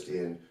have interest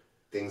in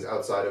things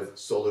outside of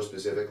solar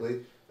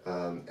specifically,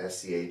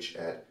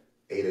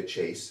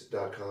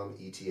 sch@etachase.com,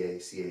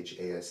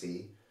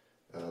 ETACHASE.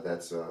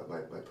 That's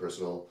my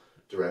personal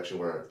direction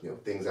where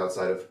things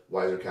outside of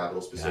Wiser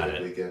Capital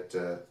specifically get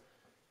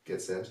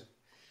sent.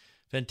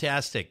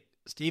 Fantastic.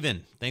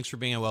 Stephen, thanks for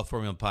being on Wealth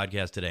Formula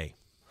Podcast today.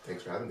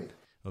 Thanks for having me.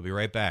 We'll be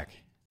right back.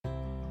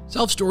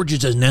 Self-storage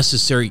is a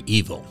necessary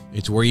evil.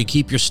 It's where you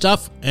keep your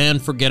stuff and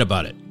forget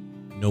about it.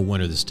 No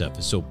wonder this stuff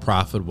is so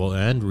profitable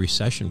and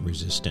recession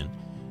resistant.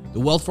 The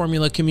Wealth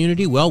Formula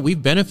community, well,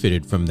 we've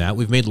benefited from that.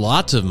 We've made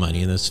lots of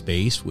money in this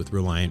space with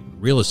Reliant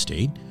Real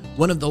Estate,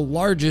 one of the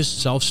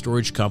largest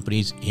self-storage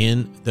companies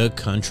in the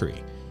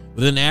country.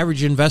 With an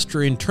average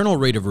investor internal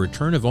rate of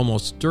return of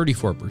almost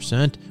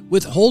 34%,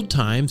 with hold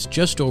times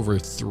just over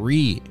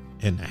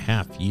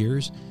 3.5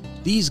 years,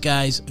 these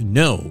guys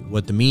know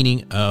what the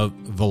meaning of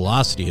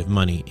velocity of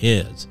money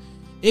is.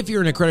 If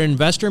you're an accredited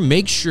investor,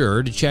 make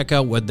sure to check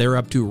out what they're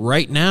up to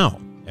right now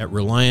at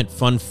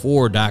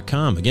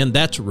ReliantFund4.com. Again,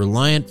 that's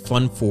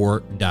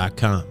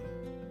ReliantFund4.com.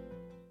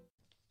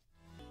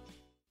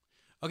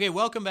 Okay,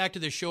 welcome back to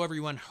the show,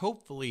 everyone.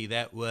 Hopefully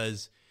that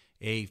was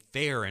a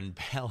fair and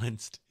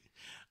balanced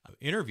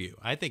interview.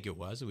 I think it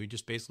was. We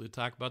just basically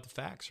talked about the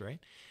facts, right?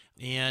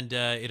 And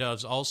it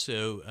was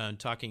also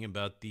talking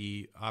about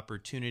the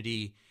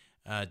opportunity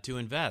to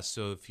invest.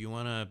 So if you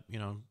want to,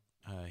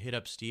 hit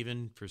up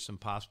Stephen for some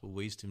possible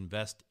ways to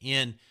invest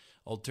in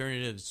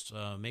alternatives,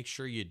 make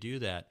sure you do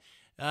that.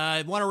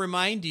 I want to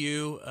remind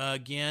you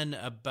again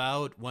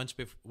about once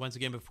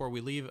again before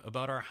we leave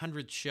about our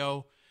 100th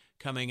show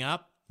coming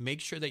up. Make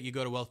sure that you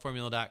go to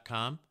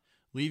wealthformula.com.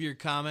 Leave your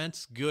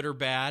comments, good or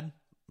bad.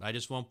 I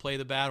just won't play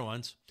the bad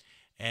ones,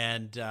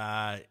 and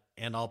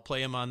I'll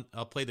play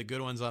the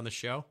good ones on the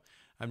show.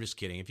 I'm just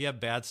kidding. If you have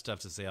bad stuff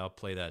to say, I'll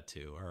play that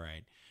too. All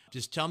right.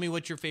 Just tell me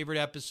what your favorite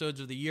episodes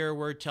of the year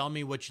were. Tell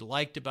me what you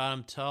liked about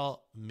them.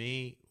 Tell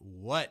me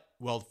what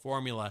Wealth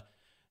Formula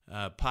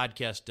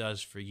podcast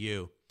does for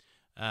you.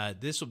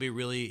 This will be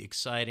really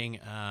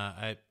exciting.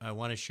 I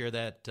want to share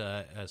that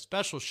a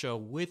special show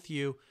with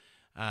you.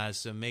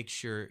 So make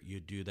sure you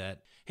do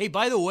that. Hey,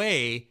 by the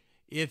way,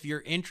 if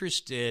you're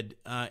interested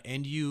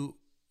and you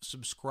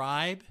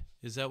subscribe,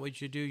 is that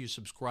what you do? You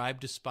subscribe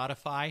to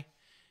Spotify?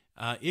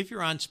 If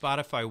you're on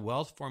Spotify,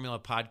 Wealth Formula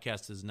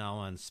Podcast is now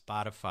on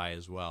Spotify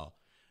as well.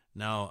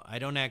 Now, I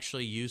don't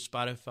actually use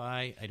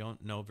Spotify. I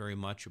don't know very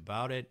much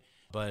about it.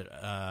 But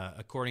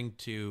according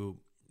to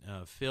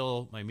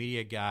Phil, my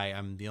media guy,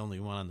 I'm the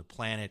only one on the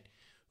planet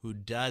who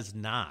does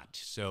not.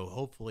 So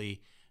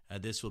hopefully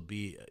this will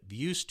be of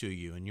use to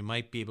you, and you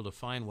might be able to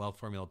find Wealth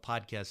Formula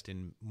Podcast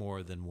in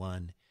more than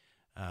one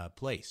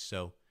place.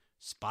 So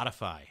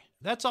Spotify.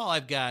 That's all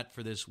I've got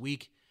for this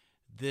week.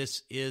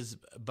 This is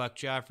Buck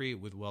Joffrey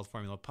with Wealth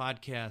Formula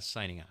Podcast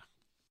signing off.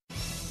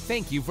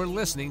 Thank you for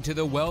listening to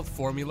the Wealth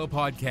Formula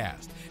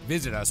Podcast.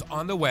 Visit us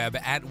on the web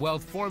at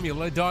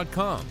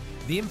wealthformula.com.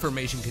 The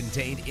information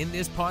contained in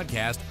this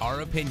podcast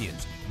are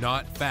opinions,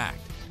 not fact.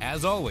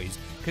 As always,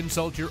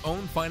 consult your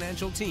own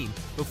financial team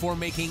before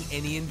making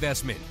any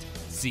investment.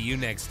 See you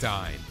next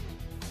time.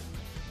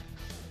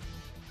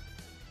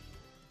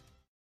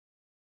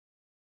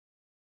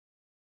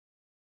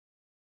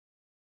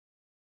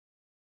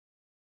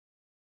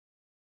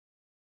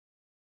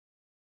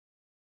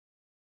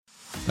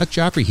 Buck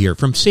Joffrey here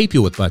from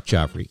Sapio with Buck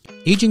Joffrey.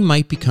 Aging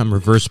might become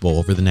reversible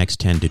over the next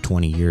 10 to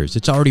 20 years.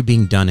 It's already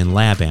being done in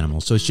lab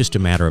animals, so it's just a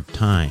matter of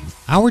time.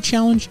 Our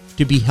challenge?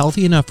 To be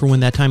healthy enough for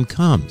when that time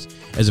comes.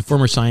 As a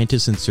former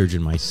scientist and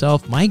surgeon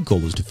myself, my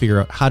goal is to figure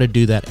out how to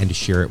do that and to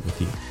share it with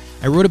you.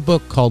 I wrote a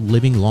book called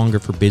Living Longer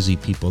for Busy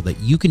People that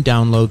you can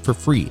download for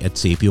free at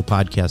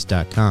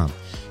sapiopodcast.com.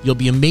 You'll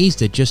be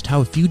amazed at just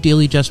how a few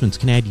daily adjustments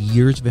can add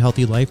years of a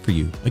healthy life for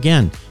you.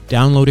 Again,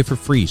 download it for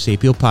free,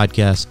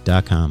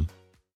 sapiopodcast.com.